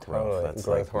testosterone and growth. Totally. That's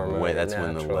Growth like hormone, that's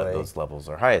when naturally. those levels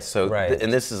are highest. So, Right.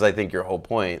 and this is, I think, your whole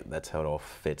point. That's how it all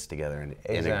fits together and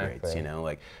integrates. Exactly. You know,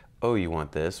 like, oh, you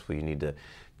want this? Well, you need to,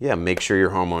 make sure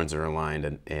your hormones are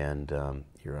aligned and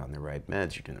you're on the right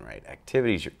meds, you're doing the right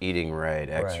activities, you're eating right,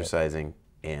 exercising,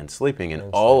 and sleeping, and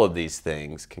all of these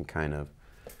things can kind of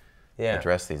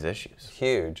address these issues.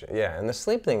 Huge, yeah. And the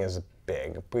sleep thing is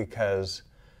big because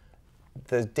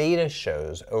the data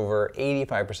shows over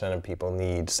 85% of people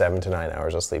need 7 to 9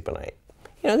 hours of sleep a night.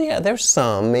 You know, yeah, there's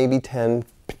some, maybe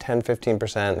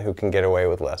 15% who can get away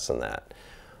with less than that.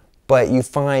 But you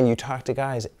find, you talk to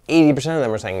guys, 80% of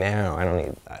them are saying, no, I don't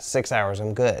need 6 hours,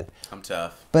 I'm good. I'm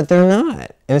tough. But they're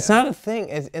not. And it's not a thing,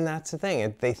 and that's the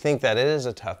thing. They think that it is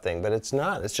a tough thing, but it's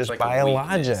not. It's just like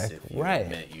biologic. If you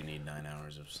admit you need 9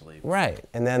 hours of sleep. Right.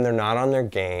 And then they're not on their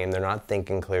game, they're not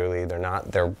thinking clearly,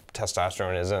 their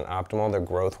testosterone isn't optimal, their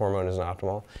growth hormone isn't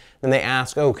optimal. Then they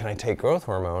ask, oh, can I take growth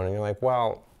hormone? And you're like,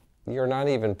 well, you're not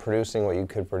even producing what you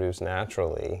could produce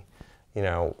naturally, you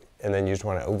know, and then you just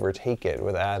want to overtake it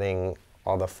with adding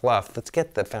all the fluff. Let's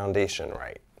get the foundation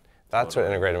right. That's what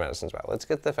integrative medicine is about. Let's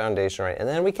get the foundation right. And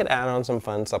then we could add on some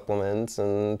fun supplements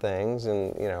and things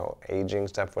and, you know, aging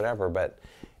stuff, whatever. But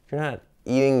if you're not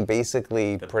eating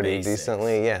basically pretty basics.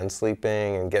 decently, and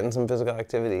sleeping and getting some physical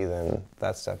activity, then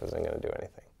that stuff isn't going to do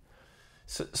anything.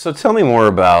 So tell me more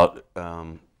about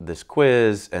this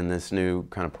quiz and this new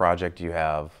kind of project you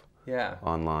have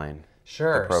online.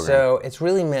 Sure. So it's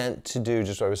really meant to do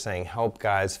just what I was saying, help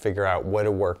guys figure out what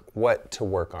to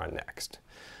work on next.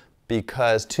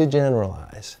 Because to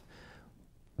generalize,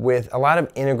 with a lot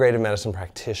of integrative medicine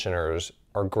practitioners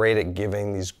are great at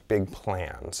giving these big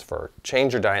plans for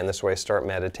change your diet in this way, start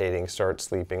meditating, start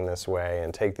sleeping this way,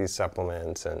 and take these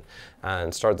supplements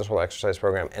and start this whole exercise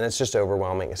program. And it's just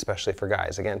overwhelming, especially for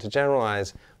guys. Again, to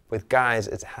generalize, with guys,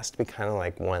 it has to be kind of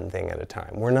like one thing at a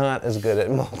time. We're not as good at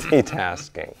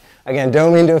multitasking. Again,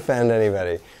 don't mean to offend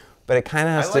anybody, but it kind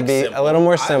of has to be a little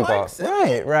more simple.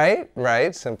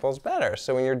 Right. Simple's better.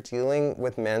 So when you're dealing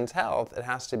with men's health, it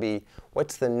has to be,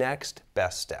 what's the next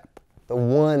best step? The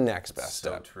one next best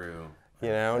step. So true. You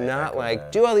know, not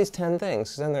like, do all these 10 things,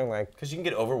 because then they're like... Because you can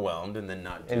get overwhelmed and then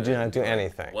not do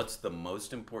anything. What's the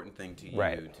most important thing to you?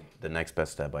 Right. The next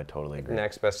best step, I totally agree.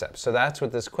 Next best step. So that's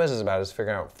what this quiz is about, is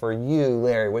figuring out, for you,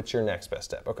 Larry, what's your next best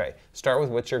step? Okay, start with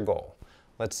what's your goal.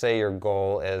 Let's say your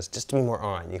goal is just to be more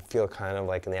on. You feel kind of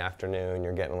like in the afternoon,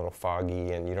 you're getting a little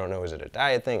foggy and you don't know, is it a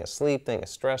diet thing, a sleep thing, a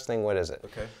stress thing, what is it?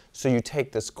 Okay. So you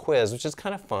take this quiz, which is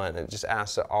kind of fun. It just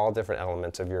asks all different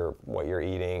elements of what you're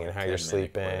eating and how you're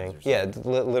sleeping. Yeah,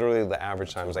 literally the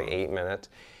average time is like 8 minutes.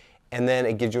 And then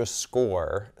it gives you a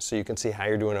score so you can see how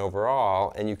you're doing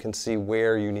overall and you can see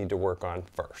where you need to work on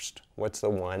first. What's the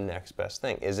one next best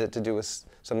thing? Is it to do with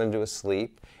something to do with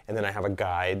sleep? And then I have a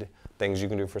guide, things you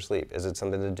can do for sleep. Is it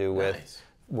something to do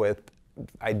with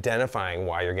identifying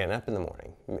why you're getting up in the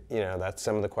morning? You know, that's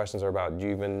some of the questions are about, do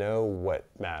you even know what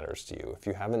matters to you? If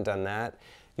you haven't done that,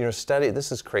 you know,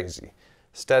 this is crazy.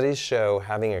 Studies show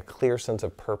having a clear sense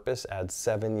of purpose adds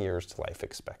 7 years to life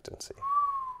expectancy.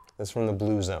 That's from the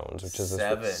Blue Zones, which is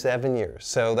 7 years.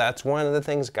 So that's one of the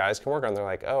things guys can work on. They're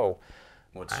like, oh,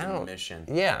 what's your mission?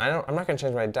 Yeah, I'm not going to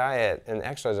change my diet and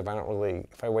exercise if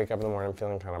I wake up in the morning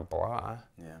feeling kind of blah.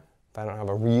 Yeah. If I don't have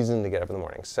a reason to get up in the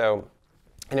morning. So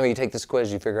anyway, you take this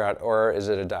quiz, you figure out, or is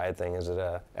it a diet thing? Is it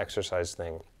a exercise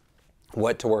thing?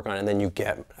 What to work on, and then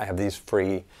I have these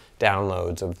free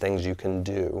downloads of things you can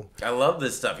do. I love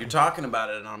this stuff. You're talking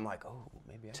about it, and I'm like, oh.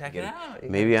 Check it out.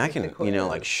 Maybe I can, you know,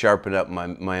 like sharpen up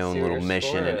my own little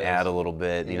mission and add a little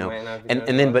bit, you know.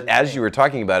 And then, but as you were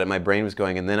talking about it, my brain was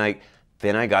going, and then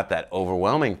I got that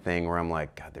overwhelming thing where I'm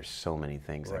like, God, there's so many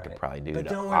things I could probably do to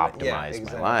optimize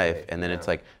my life. And then it's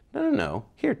like, no,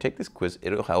 here, take this quiz.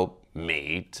 It'll help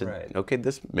me to, okay,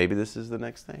 maybe this is the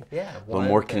next thing. Yeah. A little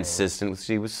more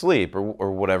consistency with sleep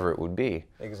or whatever it would be.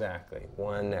 Exactly.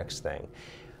 One next thing.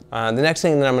 The next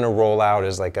thing that I'm going to roll out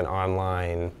is like an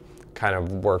online kind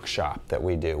of workshop that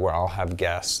we do where I'll have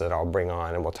guests that I'll bring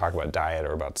on and we'll talk about diet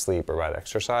or about sleep or about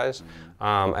exercise.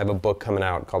 I have a book coming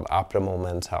out called Optimal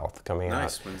Men's Health coming out.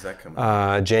 Nice. When's that coming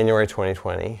out? January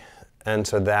 2020. And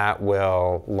so that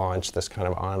will launch this kind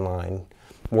of online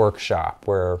workshop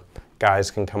where guys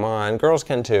can come on, girls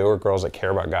can too, or girls that care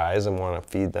about guys and want to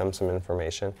feed them some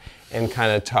information and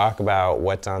kind of talk about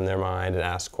what's on their mind and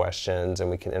ask questions, and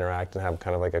we can interact and have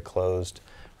kind of like a closed,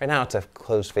 right now it's a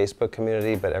closed Facebook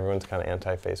community, but everyone's kind of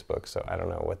anti-Facebook, so I don't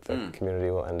know what the community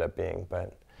will end up being,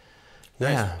 but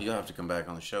yeah. Nice. You'll have to come back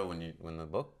on the show when the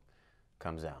book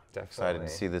comes out. Definitely. Excited to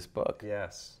see this book.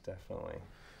 Yes, definitely.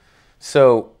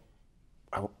 So,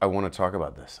 I want to talk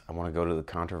about this. I want to go to the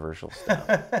controversial stuff.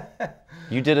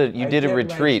 You did a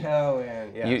retreat.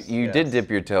 Yes, you did dip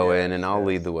your toe in, and I'll yes.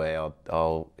 lead the way.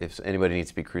 I'll if anybody needs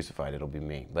to be crucified, it'll be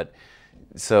me. But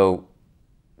so,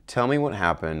 tell me what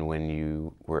happened when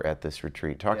you were at this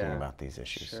retreat talking about these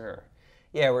issues. Sure.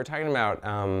 Yeah, we're talking about.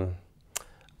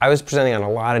 I was presenting on a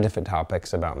lot of different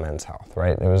topics about men's health.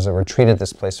 Right. There was a retreat at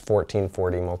this place,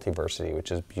 1440 Multiversity,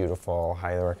 which is beautiful.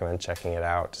 Highly recommend checking it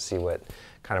out to see what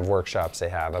kind of workshops they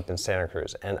have up in Santa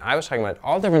Cruz. And I was talking about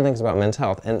all different things about men's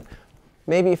health. And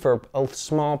maybe for a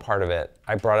small part of it,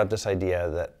 I brought up this idea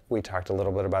that we talked a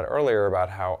little bit about earlier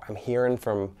about how I'm hearing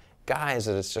from guys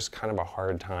that it's just kind of a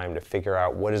hard time to figure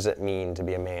out what does it mean to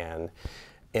be a man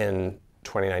in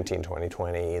 2019,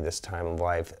 2020, this time of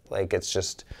life. Like, it's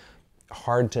just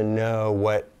hard to know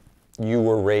what you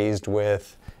were raised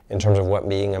with in terms of what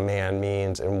being a man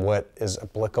means and what is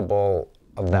applicable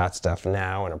of that stuff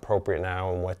now and appropriate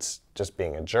now and what's just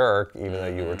being a jerk, even though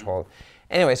you were told.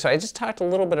 Anyway, so I just talked a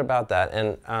little bit about that,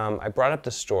 and I brought up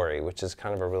this story, which is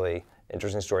kind of a really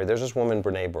interesting story. There's this woman,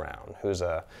 Brene Brown, who's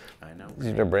a... I know.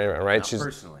 You know Brene Brown, right? Not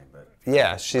personally, but...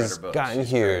 Yeah, she's gotten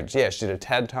huge. Great. Yeah, she did a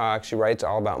TED Talk. She writes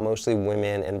all about mostly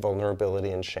women and vulnerability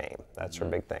and shame. That's her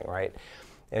big thing, right?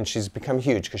 And she's become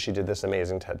huge because she did this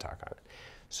amazing TED Talk on it.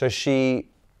 So she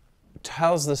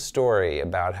tells the story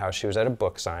about how she was at a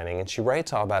book signing, and she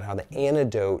writes all about how the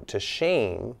antidote to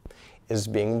shame is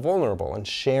being vulnerable and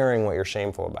sharing what you're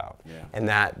shameful about. Yeah. And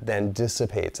that then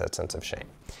dissipates that sense of shame.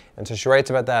 And so she writes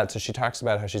about that. So she talks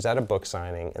about how she's at a book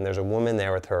signing, and there's a woman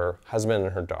there with her husband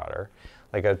and her daughter,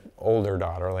 like an older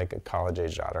daughter, like a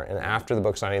college-age daughter. And after the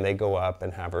book signing, they go up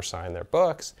and have her sign their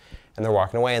books, and they're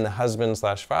walking away, and the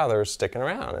husband/father is sticking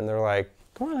around, and they're like,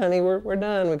 "Come on, honey, we're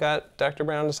done. We got Dr.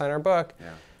 Brown to sign our book." Yeah.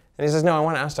 And he says, "No, I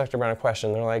want to ask Dr. Brown a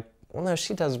question." They're like, "Well, no,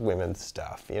 she does women's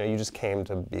stuff. You know, you just came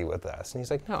to be with us." And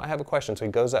he's like, "No, I have a question." So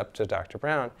he goes up to Dr.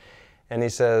 Brown, and he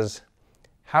says,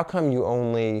 "How come you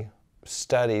only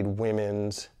studied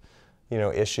women's,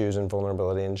 issues and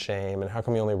vulnerability and shame, and how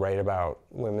come you only write about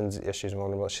women's issues and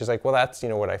vulnerability?" She's like, "Well, that's,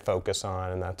 what I focus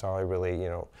on, and that's all I really,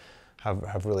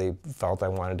 have really felt I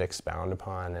wanted to expound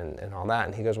upon and all that."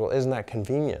 And he goes, "Well, isn't that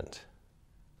convenient?"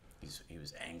 He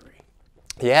was angry.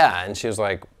 Yeah, and she was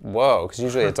like, "Whoa," because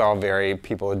usually it's all very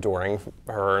people adoring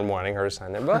her and wanting her to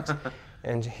sign their books.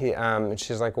 And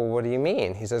she's like, "Well, what do you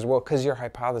mean?" He says, "Well, because your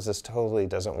hypothesis totally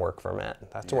doesn't work for men.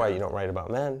 That's why you don't write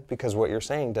about men, because what you're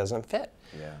saying doesn't fit."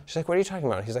 Yeah. She's like, "What are you talking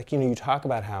about?" He's like, "You talk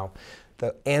about how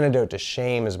the antidote to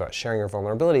shame is about sharing your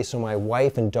vulnerability. So my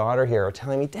wife and daughter here are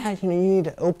telling me, 'Dad, you need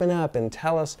to open up and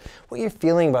tell us what you're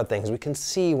feeling about things. We can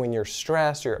see when you're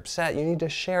stressed, you're upset, you need to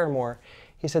share more.'"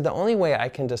 He said, "The only way I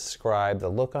can describe the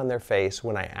look on their face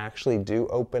when I actually do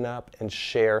open up and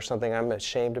share something I'm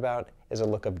ashamed about is a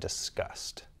look of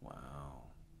disgust." Wow.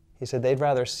 He said, "They'd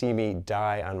rather see me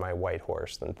die on my white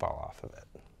horse than fall off of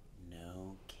it."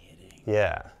 No kidding.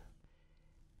 Yeah.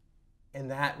 And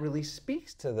that really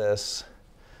speaks to this,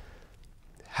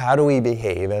 how do we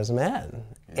behave as men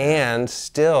and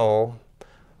still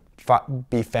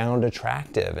be found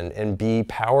attractive and be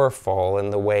powerful in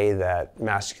the way that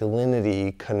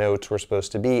masculinity connotes we're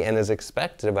supposed to be and is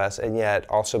expected of us, and yet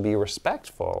also be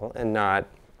respectful and not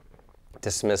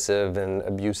dismissive and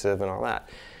abusive and all that.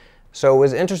 So it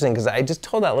was interesting because I just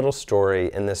told that little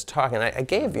story in this talk, and I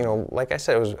gave, like I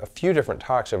said, it was a few different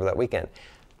talks over that weekend.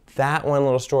 That one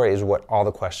little story is what all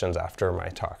the questions after my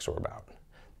talks were about.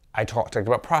 I talked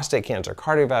about prostate cancer,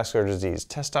 cardiovascular disease,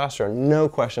 testosterone, no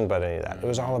question about any of that. It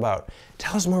was all about,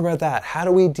 tell us more about that. How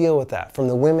do we deal with that from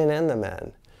the women and the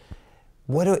men?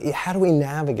 How do we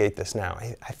navigate this now?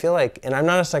 I feel like, and I'm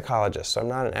not a psychologist, so I'm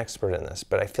not an expert in this,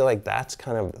 but I feel like that's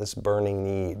kind of this burning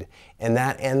need. And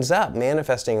that ends up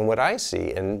manifesting in what I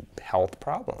see in health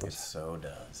problems. It so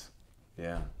does.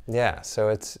 Yeah. Yeah, so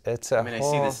it's a I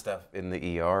see this stuff in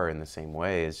the ER in the same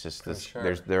way. It's just this,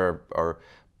 sure. there are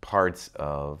parts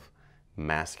of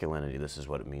masculinity, this is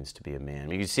what it means to be a man. I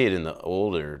mean, you see it in the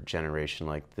older generation,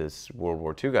 like this World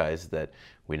War II guys, that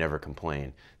we never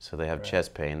complain. So they have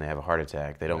chest pain, they have a heart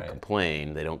attack, they don't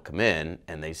complain, they don't come in,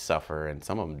 and they suffer, and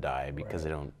some of them die because they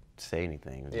don't say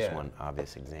anything. Just one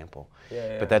obvious example.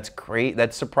 But that's great.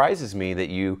 That surprises me that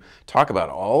you talk about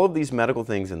all of these medical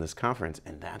things in this conference,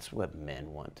 and that's what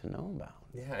men want to know about.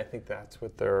 Yeah, I think that's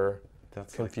what they're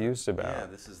confused about. Yeah,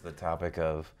 this is the topic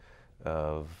of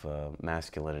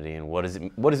masculinity, and what does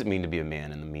it mean to be a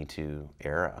man in the Me Too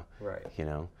era? Right. You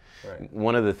know, right.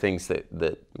 One of the things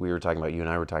that we were talking about, you and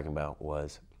I were talking about,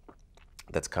 was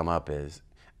that's come up is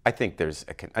I think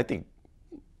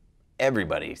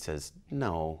everybody says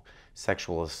no,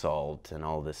 sexual assault and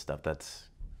all this stuff, that's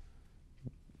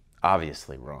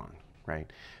obviously wrong,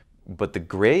 right? But the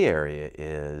gray area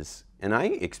is, and I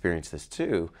experience this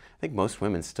too, I think most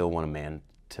women still want a man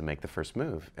to make the first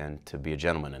move and to be a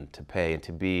gentleman and to pay and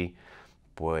to be,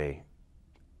 boy,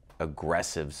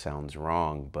 aggressive sounds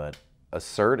wrong, but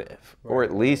assertive, or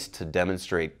at least to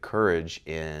demonstrate courage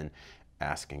in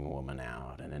asking a woman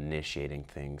out and initiating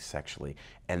things sexually.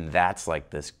 And that's like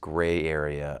this gray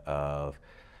area of,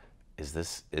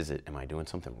 am I doing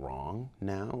something wrong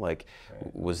now? Like,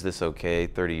 was this okay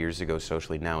 30 years ago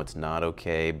socially? Now it's not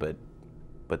okay, but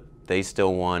they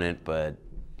still want it, but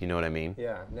you know what I mean?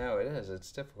 Yeah, no, it is.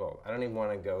 It's difficult. I don't even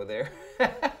want to go there.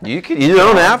 You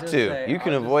don't have to. You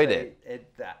can avoid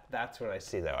it. That's what I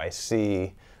see, though. I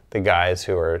see the guys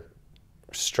who are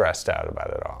stressed out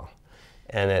about it all,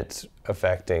 and it's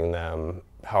affecting them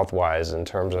health-wise in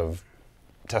terms of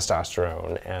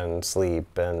testosterone and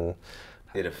sleep and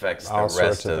it affects all the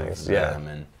rest sorts of things. them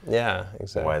and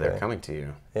exactly. why they're coming to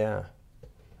you. Yeah.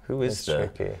 Who is the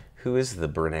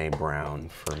Brene Brown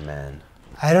for men?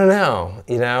 I don't know.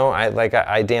 You know,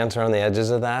 I dance around the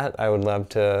edges of that. I would love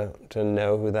to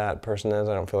know who that person is.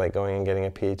 I don't feel like going and getting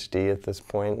a PhD at this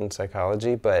point in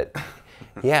psychology, but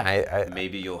yeah,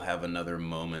 maybe you'll have another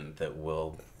moment that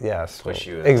will push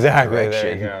you in exactly that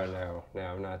direction. There you go. No,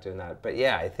 I'm not doing that. But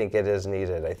yeah, I think it is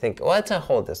needed. I think, well, it's a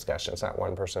whole discussion. It's not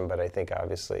one person, but I think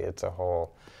obviously it's a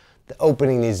whole. The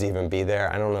opening needs to even be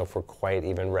there. I don't know if we're quite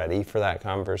even ready for that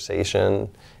conversation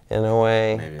in a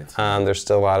way. Maybe it's there's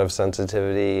still a lot of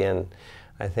sensitivity, and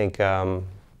I think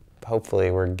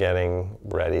hopefully we're getting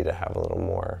ready to have a little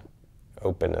more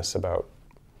openness about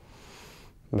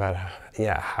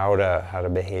how to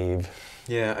behave.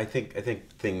 Yeah, I think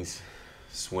things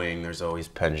swing. There's always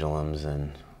pendulums,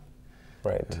 and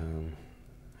right.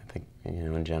 I think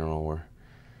in general we're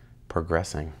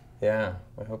progressing. Yeah,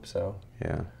 I hope so.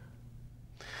 Yeah.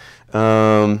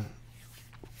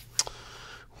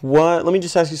 Let me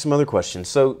just ask you some other questions.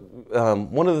 So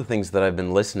one of the things that I've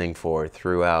been listening for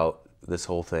throughout this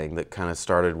whole thing that kind of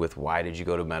started with why did you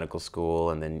go to medical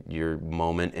school, and then your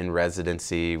moment in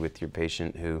residency with your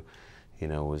patient who,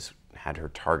 had her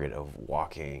target of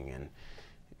walking and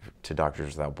to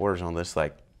Doctors Without Borders and all this,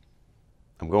 like,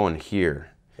 I'm going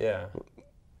here. Yeah.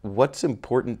 What's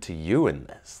important to you in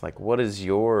this? Like, what is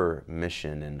your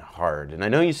mission and heart? And I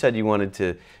know you said you wanted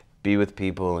to be with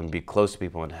people and be close to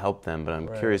people and help them, but I'm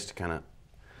curious to kind of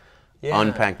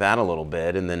unpack that a little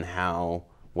bit, and then how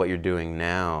what you're doing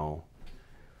now,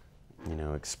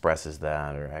 expresses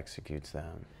that or executes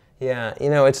that. Yeah,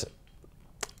 it's,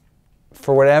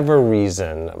 for whatever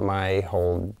reason, my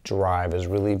whole drive has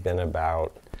really been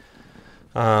about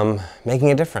making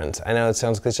a difference. I know it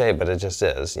sounds cliche, but it just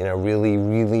is, really,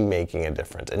 really making a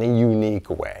difference in a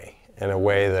unique way, in a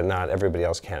way that not everybody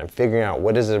else can. And figuring out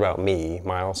what is it about me,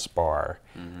 Myles Spar,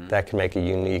 that can make a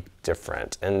unique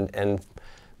difference. And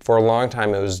for a long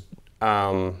time, it was,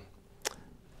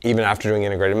 even after doing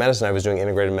integrative medicine, I was doing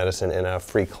integrative medicine in a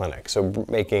free clinic, so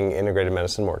making integrative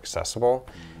medicine more accessible.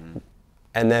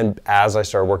 And then as I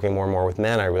started working more and more with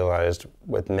men, I realized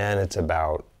with men it's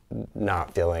about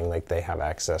not feeling like they have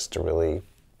access to really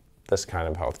this kind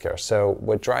of healthcare. So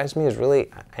what drives me is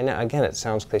really, I know, again, it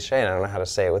sounds cliche and I don't know how to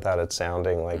say it without it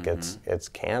sounding like it's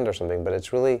canned or something, but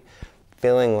it's really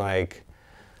feeling like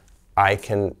I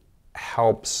can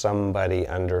help somebody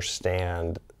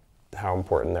understand how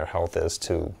important their health is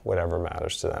to whatever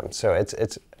matters to them. So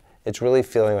it's really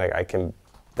feeling like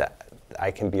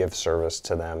I can be of service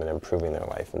to them and improving their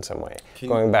life in some way.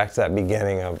 Going back to that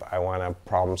beginning of I want to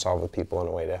problem solve with people in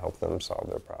a way to help them solve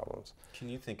their problems. Can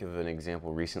you think of an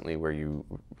example recently where you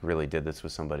really did this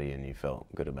with somebody and you felt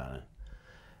good about it?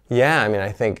 Yeah, I mean,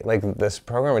 I think like this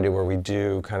program we do where we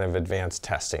do kind of advanced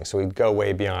testing. So we go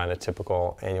way beyond a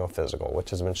typical annual physical, which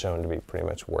has been shown to be pretty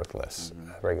much worthless,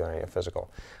 regular annual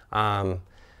physical.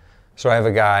 So I have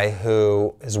a guy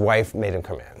who, his wife made him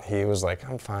come in. He was like,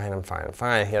 I'm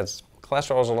fine. He has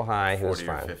cholesterol was a little high. He was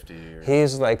 40 or fine. 50 or...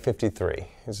 He's like 53.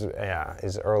 He's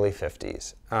early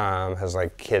 50s. Has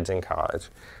like kids in college.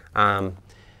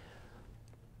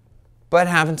 But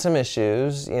having some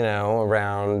issues, you know,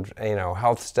 around, you know,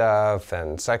 health stuff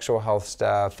and sexual health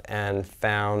stuff, and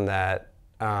found that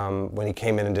when he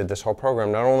came in and did this whole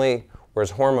program, not only were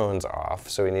his hormones off,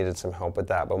 so he needed some help with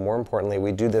that, but more importantly,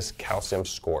 we do this calcium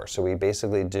score. So we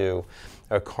basically do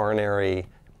a coronary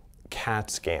CAT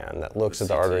scan that looks at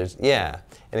the arteries. Yeah,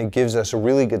 and it gives us a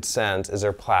really good sense, is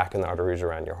there plaque in the arteries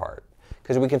around your heart?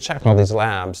 Because we can check all these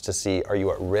labs to see, are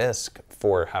you at risk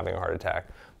for having a heart attack?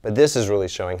 But this is really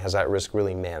showing, has that risk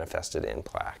really manifested in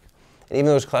plaque? And even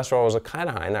though his cholesterol was kind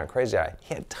of high, not crazy high,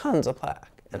 he had tons of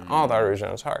plaque in all the arteries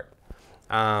around his heart.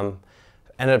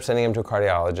 Ended up sending him to a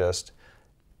cardiologist,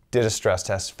 did a stress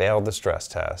test, failed the stress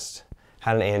test,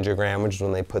 had an angiogram, which is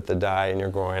when they put the dye in your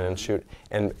groin and shoot,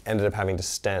 and ended up having to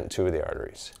stent 2 of the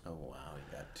arteries. Oh wow,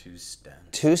 he got 2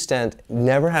 stents. 2 stents,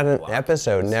 never had an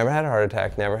episode, never had a heart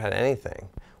attack, never had anything.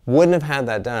 Wouldn't have had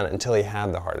that done until he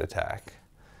had the heart attack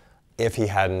if he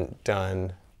hadn't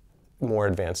done more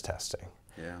advanced testing.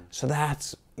 Yeah. So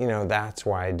that's, you know, that's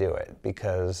why I do it,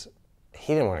 because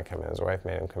he didn't want to come in. His wife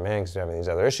made him come in because he was having these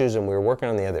other issues, and we were working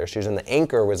on the other issues. And the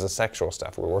anchor was the sexual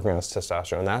stuff. We were working on his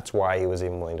testosterone. That's why he was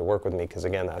even willing to work with me, because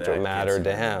again, that's what mattered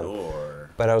to him.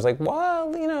 But I was like,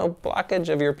 well, you know, blockage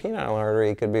of your penile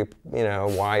artery could be, you know,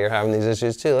 why you're having these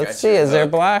issues too. Let's see, is there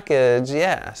blockage?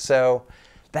 Yeah. So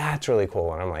that's really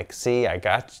cool. And I'm like, see, I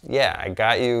got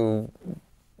you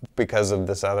because of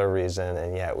this other reason,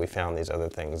 and yet we found these other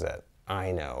things that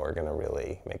I know are going to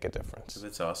really make a difference.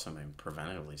 That's awesome. I mean,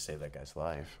 preventatively save that guy's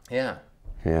life. Yeah.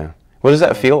 Yeah. What does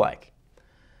that feel like?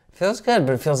 It feels good,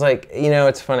 but it feels like, you know,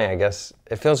 it's funny, I guess.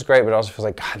 It feels great, but it also feels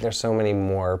like, God, there's so many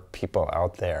more people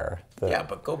out there. Yeah,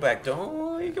 but go back.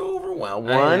 Don't go overwhelmed.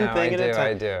 One thing at a time.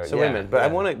 I do. So wait a minute,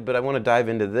 but I want to dive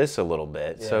into this a little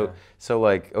bit. Yeah. So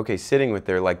like, okay, sitting with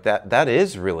there like that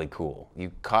is really cool.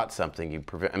 You caught something.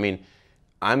 I mean,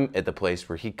 I'm at the place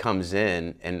where he comes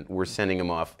in and we're sending him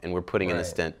off and we're putting in a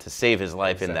stent to save his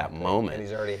life in that moment. And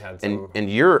he's already had some...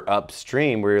 And you're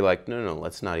upstream where you're like, no,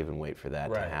 let's not even wait for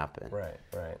that to happen. Right.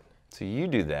 So you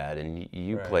do that and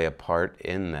you play a part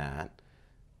in that.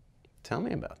 Tell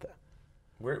me about that.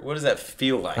 What does that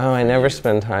feel like? Oh, I never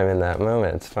spend time in that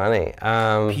moment. It's funny.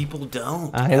 People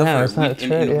don't. I know, it's not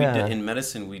true, in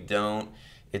medicine, we don't.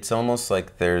 It's almost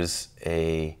like there's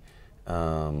a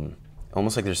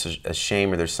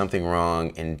shame, or there's something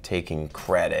wrong in taking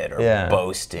credit or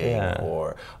boasting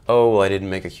or, oh, well, I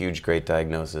didn't make a huge, great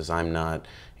diagnosis. I'm not,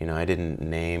 you know, I didn't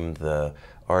name the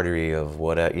artery of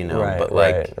what, you know, but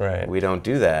like, we don't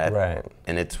do that. Right.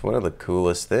 And it's one of the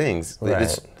coolest things.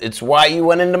 Right. It's why you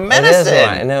went into medicine. It is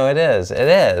why. No, it is.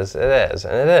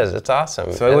 It's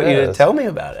awesome. So I want you to tell me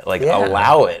about it. Like,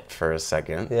 allow it for a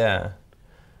second. Yeah.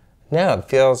 No, it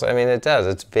feels, I mean, it does.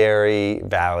 It's very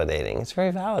validating. It's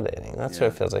very validating. That's what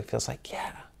it feels like. It feels like,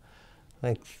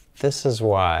 like, this is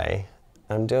why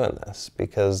I'm doing this,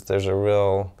 because there's a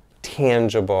real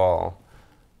tangible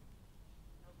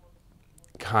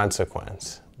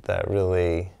consequence that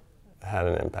really had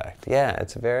an impact. Yeah,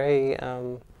 it's very, it's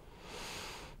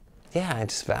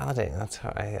validating. That's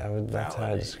how that's how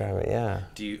I describe it, yeah.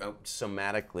 Do you,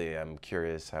 somatically, I'm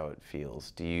curious how it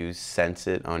feels. Do you sense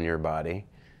it on your body?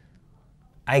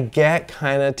 I get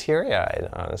kind of teary-eyed,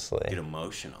 honestly. Get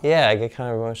emotional. Yeah, I get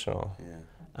kind of emotional.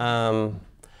 Yeah.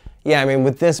 I mean,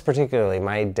 with this particularly,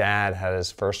 my dad had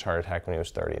his first heart attack when he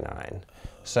was 39.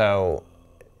 So,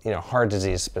 you know, heart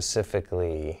disease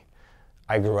specifically,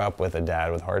 I grew up with a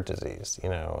dad with heart disease, you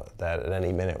know, that at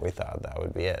any minute we thought that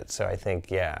would be it. So I think,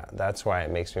 that's why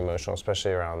it makes me emotional,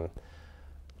 especially around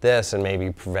this, and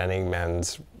maybe preventing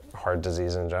men's heart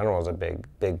disease in general is a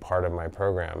big part of my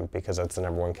program, because that's the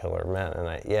 #1 killer of men.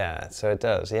 And so it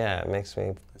does. Yeah, it makes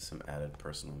me. There's some added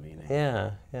personal meaning.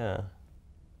 Yeah.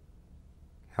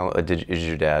 How did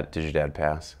your dad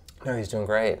pass? No, he's doing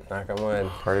great. Knock on wood.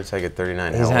 Heart attack at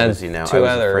 39. He's How old is he now? 2 I was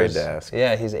others. afraid to ask.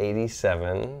 Yeah, he's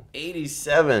 87.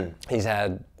 87. He's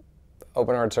had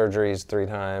open heart surgeries 3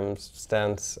 times,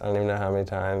 stents. I don't even know how many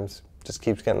times. Just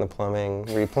keeps getting the plumbing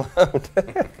replumbed.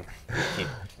 Keep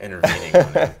intervening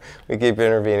on it. We keep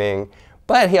intervening.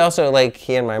 But he also, like,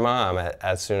 he and my mom,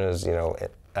 as soon as, you know,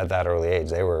 at that early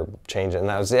age, they were changing. And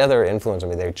that was the other influence on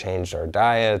me. They changed our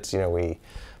diets. You know,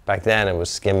 back then it was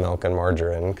skim milk and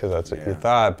margarine, because that's what you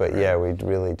thought. But we'd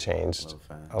really changed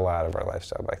a lot of our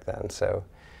lifestyle back then. So,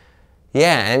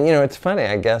 and, you know, it's funny.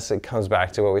 I guess it comes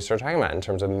back to what we started talking about in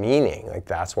terms of meaning. Like,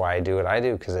 that's why I do what I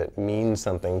do, because it means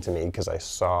something to me, because I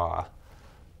saw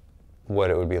what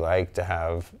it would be like to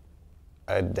have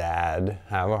a dad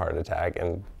have a heart attack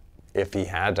and if he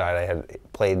had died, I had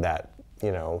played that,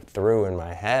 you know, through in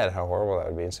my head how horrible that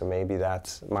would be. And so maybe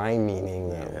that's my meaning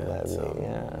that led me.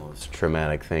 It's a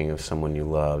traumatic thing of someone you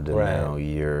loved, and now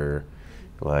you're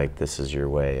like, this is your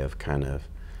way of kind of,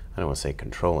 I don't want to say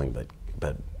controlling,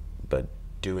 but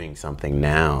doing something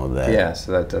now that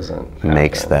so that doesn't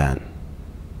makes that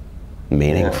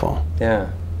meaningful.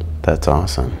 Yeah. That's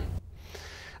awesome.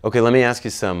 Okay, let me ask you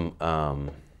some,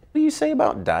 what do you say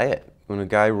about diet? When a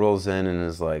guy rolls in and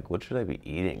is like, what should I be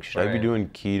eating? Should I be doing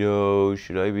keto?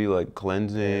 Should I be like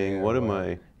cleansing? What am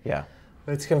I? Yeah.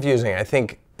 It's confusing. I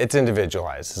think it's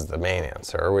individualized is the main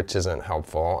answer, which isn't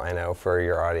helpful, I know, for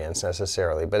your audience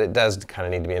necessarily, but it does kind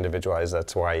of need to be individualized.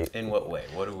 That's why. In what way?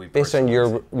 What do we? Based on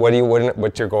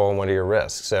what's your goal and what are your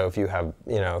risks? So if you have,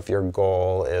 you know, if your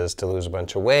goal is to lose a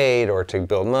bunch of weight or to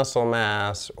build muscle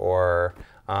mass or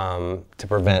to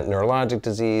prevent neurologic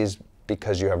disease,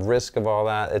 because you have risk of all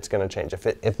that, it's going to change.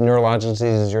 If neurological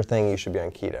disease is your thing, you should be on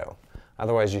keto.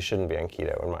 Otherwise, you shouldn't be on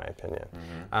keto, in my opinion.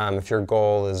 If your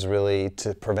goal is really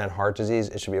to prevent heart disease,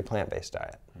 it should be a plant-based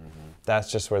diet.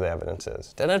 That's just where the evidence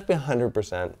is. Doesn't have to be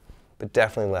 100%, but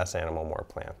definitely less animal, more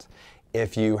plants.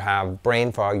 If you have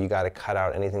brain fog, you got to cut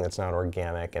out anything that's not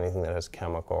organic, anything that has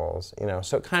chemicals, you know.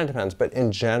 So it kind of depends. But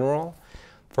in general,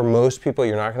 for most people,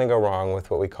 you're not going to go wrong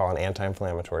with what we call an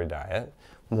anti-inflammatory diet.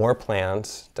 More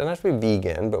plants, doesn't have to be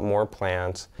vegan, but more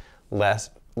plants,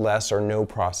 less or no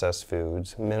processed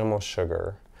foods, minimal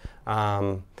sugar,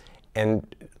 and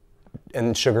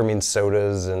sugar means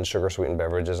sodas and sugar-sweetened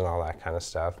beverages and all that kind of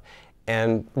stuff,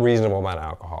 and reasonable amount of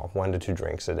alcohol, 1 to 2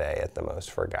 drinks a day at the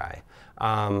most for a guy.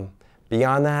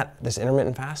 Beyond that, this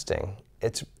intermittent fasting,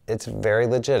 it's very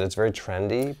legit. It's very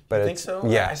trendy, but you think so?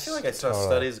 Yes, I feel like I saw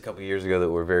studies a couple of years ago that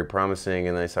were very promising,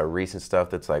 and then I saw recent stuff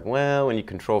that's like, well, when you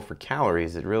control for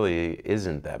calories, it really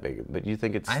isn't that big. But you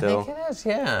think it's still? I think it is.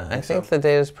 Yeah, I think the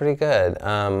data is pretty good.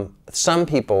 Some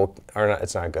people are not.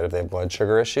 It's not good if they have blood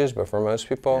sugar issues, but for most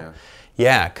people,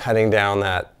 yeah, cutting down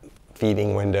that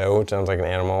feeding window, which sounds like an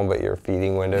animal, but your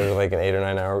feeding window is like an 8 or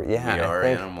 9 hour. Yeah, we are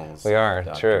animals. We are.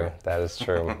 True. That is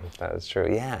true. That is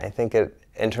true. Yeah, I think it.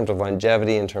 In terms of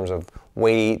longevity, in terms of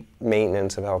weight,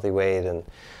 maintenance of healthy weight, and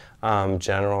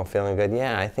general feeling good,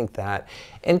 yeah, I think that.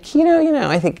 And keto, you know,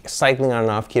 I think cycling on and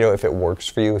off keto, if it works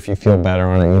for you, if you feel better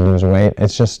on it, you lose weight,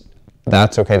 it's just,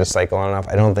 that's okay to cycle on and off.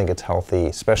 I don't think it's healthy,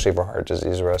 especially for heart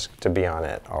disease risk, to be on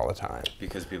it all the time.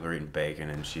 Because people are eating bacon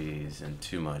and cheese and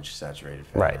too much saturated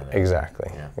fat. Right,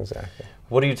 exactly, exactly.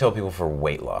 What do you tell people for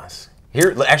weight loss?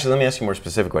 Here, actually, let me ask you a more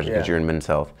specific question, because you're in men's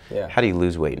health. How do you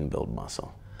lose weight and build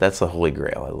muscle? That's the holy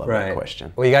grail. I love that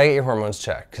question. Well, you gotta get your hormones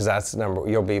checked, because that's the number.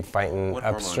 You'll be fighting what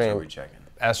upstream. What hormones are we checking?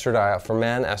 Estradiol for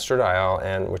men,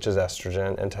 estradiol, which is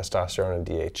estrogen, and testosterone and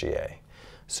DHEA.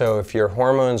 So if your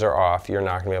hormones are off, you're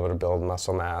not gonna be able to build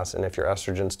muscle mass, and if your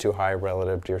estrogen's too high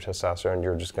relative to your testosterone,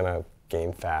 you're just gonna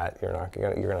gain fat. You're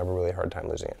gonna have a really hard time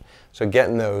losing it. So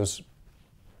getting those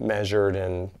measured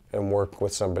and work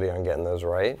with somebody on getting those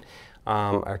right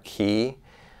are key.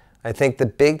 I think the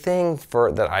big thing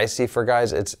that I see for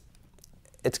guys, it's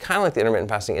kind of like the intermittent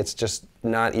fasting. It's just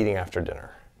not eating after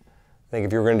dinner. I think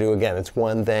if you're going to do, again, it's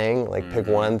one thing, like pick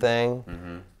one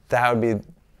thing, that would be,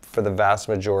 for the vast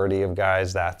majority of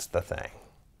guys, that's the thing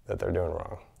that they're doing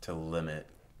wrong. To limit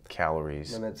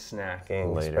calories. Limit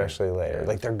snacking, especially later.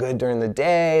 Like they're good during the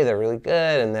day, they're really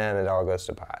good, and then it all goes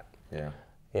to pot. Yeah.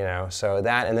 You know, so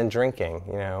that, and then drinking,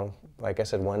 you know. Like I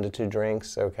said, 1 to 2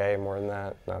 drinks, okay. More than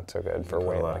that, not so good for weight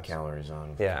loss. Put a lot of calories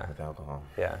on with alcohol.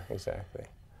 Yeah, exactly.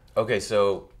 Okay,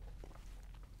 so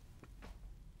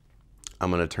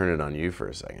I'm going to turn it on you for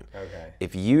a second. Okay.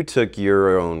 If you took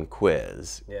your own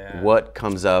quiz, what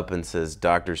comes up and says,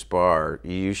 Dr. Spar,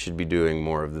 you should be doing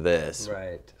more of this?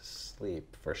 Right.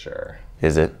 Sleep, for sure.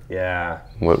 Is it? Yeah.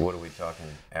 What are we talking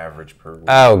average per week?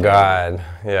 Oh, God.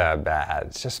 Yeah, bad.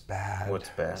 It's just bad. What's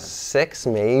bad? 6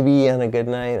 maybe on a good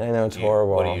night. I know it's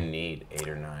horrible. What do you need, 8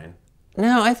 or 9?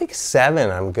 No, I think 7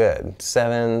 I'm good.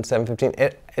 7,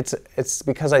 7:15. It's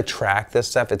because I track this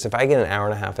stuff. It's if I get an hour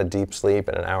and a half of deep sleep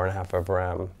and an hour and a half of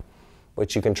REM,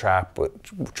 which you can track with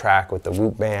the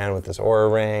Whoop band, with this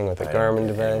Oura ring, with the Garmin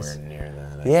device. Anywhere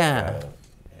near that.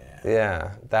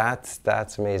 Yeah,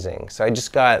 that's amazing. So I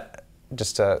just got,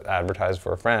 just to advertise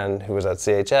for a friend who was at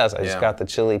CHS, I just got the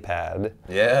chili pad.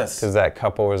 Yes. Because that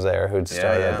couple was there who'd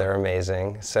started. They're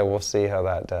amazing. So we'll see how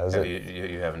that does.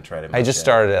 You haven't tried it much I just yet.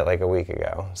 started it like a week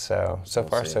ago. So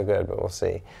far so good, but we'll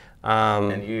see.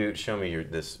 And you show me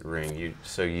this ring. You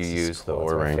use the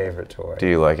Oura ring. It's my favorite toy. Do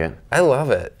you like it? I love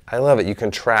it. I love it. You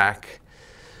can track.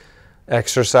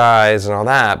 exercise and all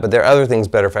that, but there are other things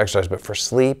better for exercise. But for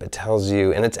sleep, it tells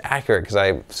you, and it's accurate because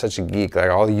I'm such a geek. Like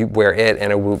I'll wear it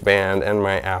and a Whoop band and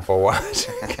my Apple Watch,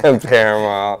 compare them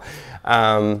all.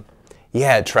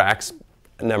 Yeah, it tracks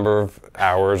a number of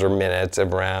hours or minutes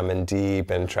of REM and deep,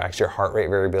 and tracks your heart rate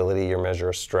variability, your measure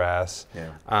of stress.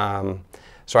 Yeah.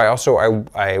 So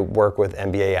I work with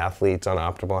NBA athletes on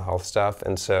optimal health stuff,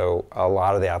 and so a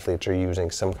lot of the athletes are using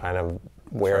some kind of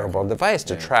wearable device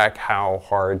to track how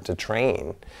hard to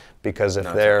train, because if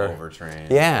they're overtrained,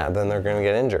 then they're going to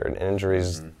get injured. And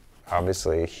injuries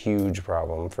obviously a huge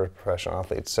problem for professional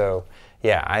athletes. So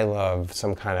yeah, I love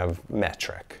some kind of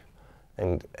metric.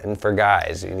 And for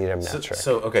guys, you need a metric.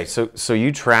 So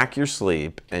you track your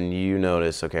sleep and you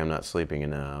notice, okay, I'm not sleeping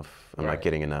enough. I'm not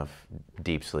getting enough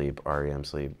deep sleep, REM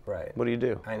sleep. Right. What do you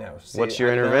do? I know. See, what's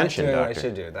your intervention, doctor? What I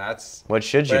should do. What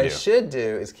should you do? What I should do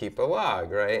is keep a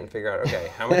log, right, and figure out,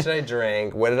 okay, how much did I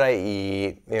drink? What did I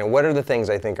eat? You know, what are the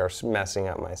things I think are messing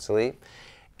up my sleep?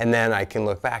 And then I can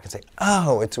look back and say,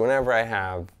 oh, it's whenever I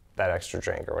have that extra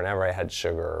drink, or whenever I had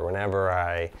sugar, or whenever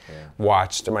I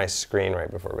watched my screen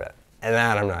right before bed. And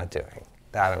that I'm not doing.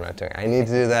 I need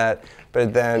to do that,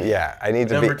 but then, I need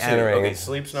to be entering. Okay,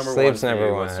 sleep's number one. Sleep's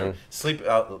number one. Sleep,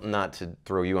 not to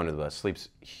throw you under the bus, sleep's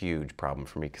a huge problem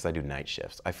for me because I do night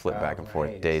shifts. I flip back and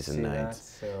forth days and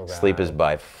nights. So sleep is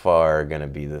by far going to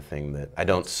be the thing that, I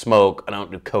don't smoke, I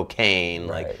don't do cocaine.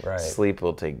 Sleep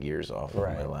will take years off of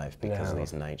my life because of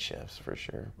these night shifts, for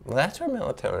sure. Well, that's where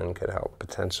melatonin could help,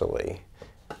 potentially.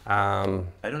 I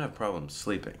don't have problems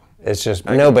sleeping. It's just,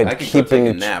 but keeping... I could take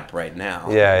a nap right now.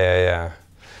 Yeah.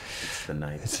 It's the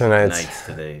nights. It's the nights. Nights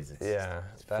today.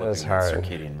 That is hard.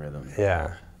 Circadian rhythm.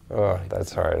 Yeah. Oh,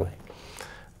 that's hard.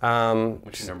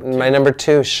 What's your number two? My number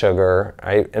 2 is sugar.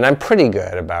 I'm pretty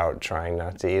good about trying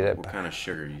not to eat it. What kind of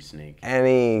sugar do you sneak?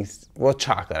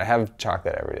 Chocolate. I have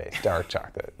chocolate every day, dark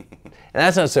chocolate. And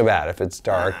that's not so bad if it's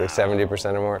dark, like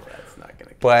 70% or more. That's not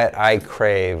gonna. But I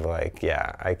crave, I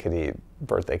could eat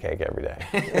birthday cake every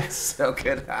day. So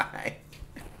could I.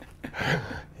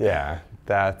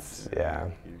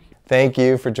 Thank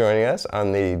you for joining us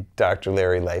on the Dr.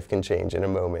 Larry Life Can Change in a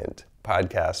Moment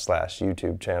podcast /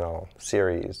 YouTube channel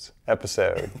series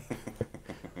episode.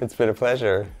 It's been a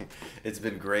pleasure. It's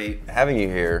been great having you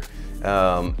here.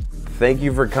 Thank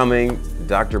you for coming,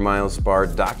 Dr. Myles Spar,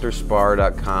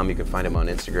 drspar.com. You can find him on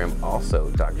Instagram, also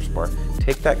Dr. Spar.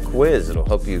 Take that quiz. It'll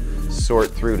help you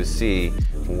sort through to see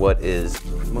what is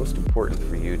most important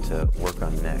for you to work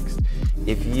on next.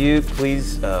 If you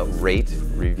please rate,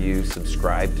 review,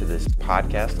 subscribe to this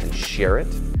podcast and share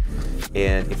it.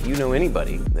 And if you know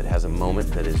anybody that has a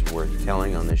moment that is worth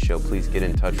telling on this show, please get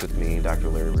in touch with me, Dr.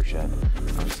 Larry Burchett,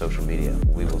 on social media.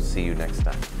 We will see you next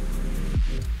time.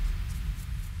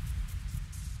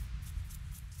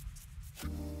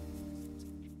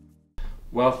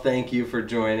 Well, thank you for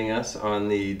joining us on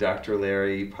the Dr.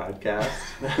 Larry podcast.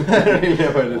 I don't even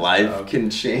know what it's Life can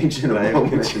change in a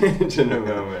moment. Life can change in a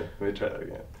moment. Let me try that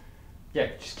again. Yeah,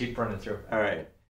 just keep running through. All right.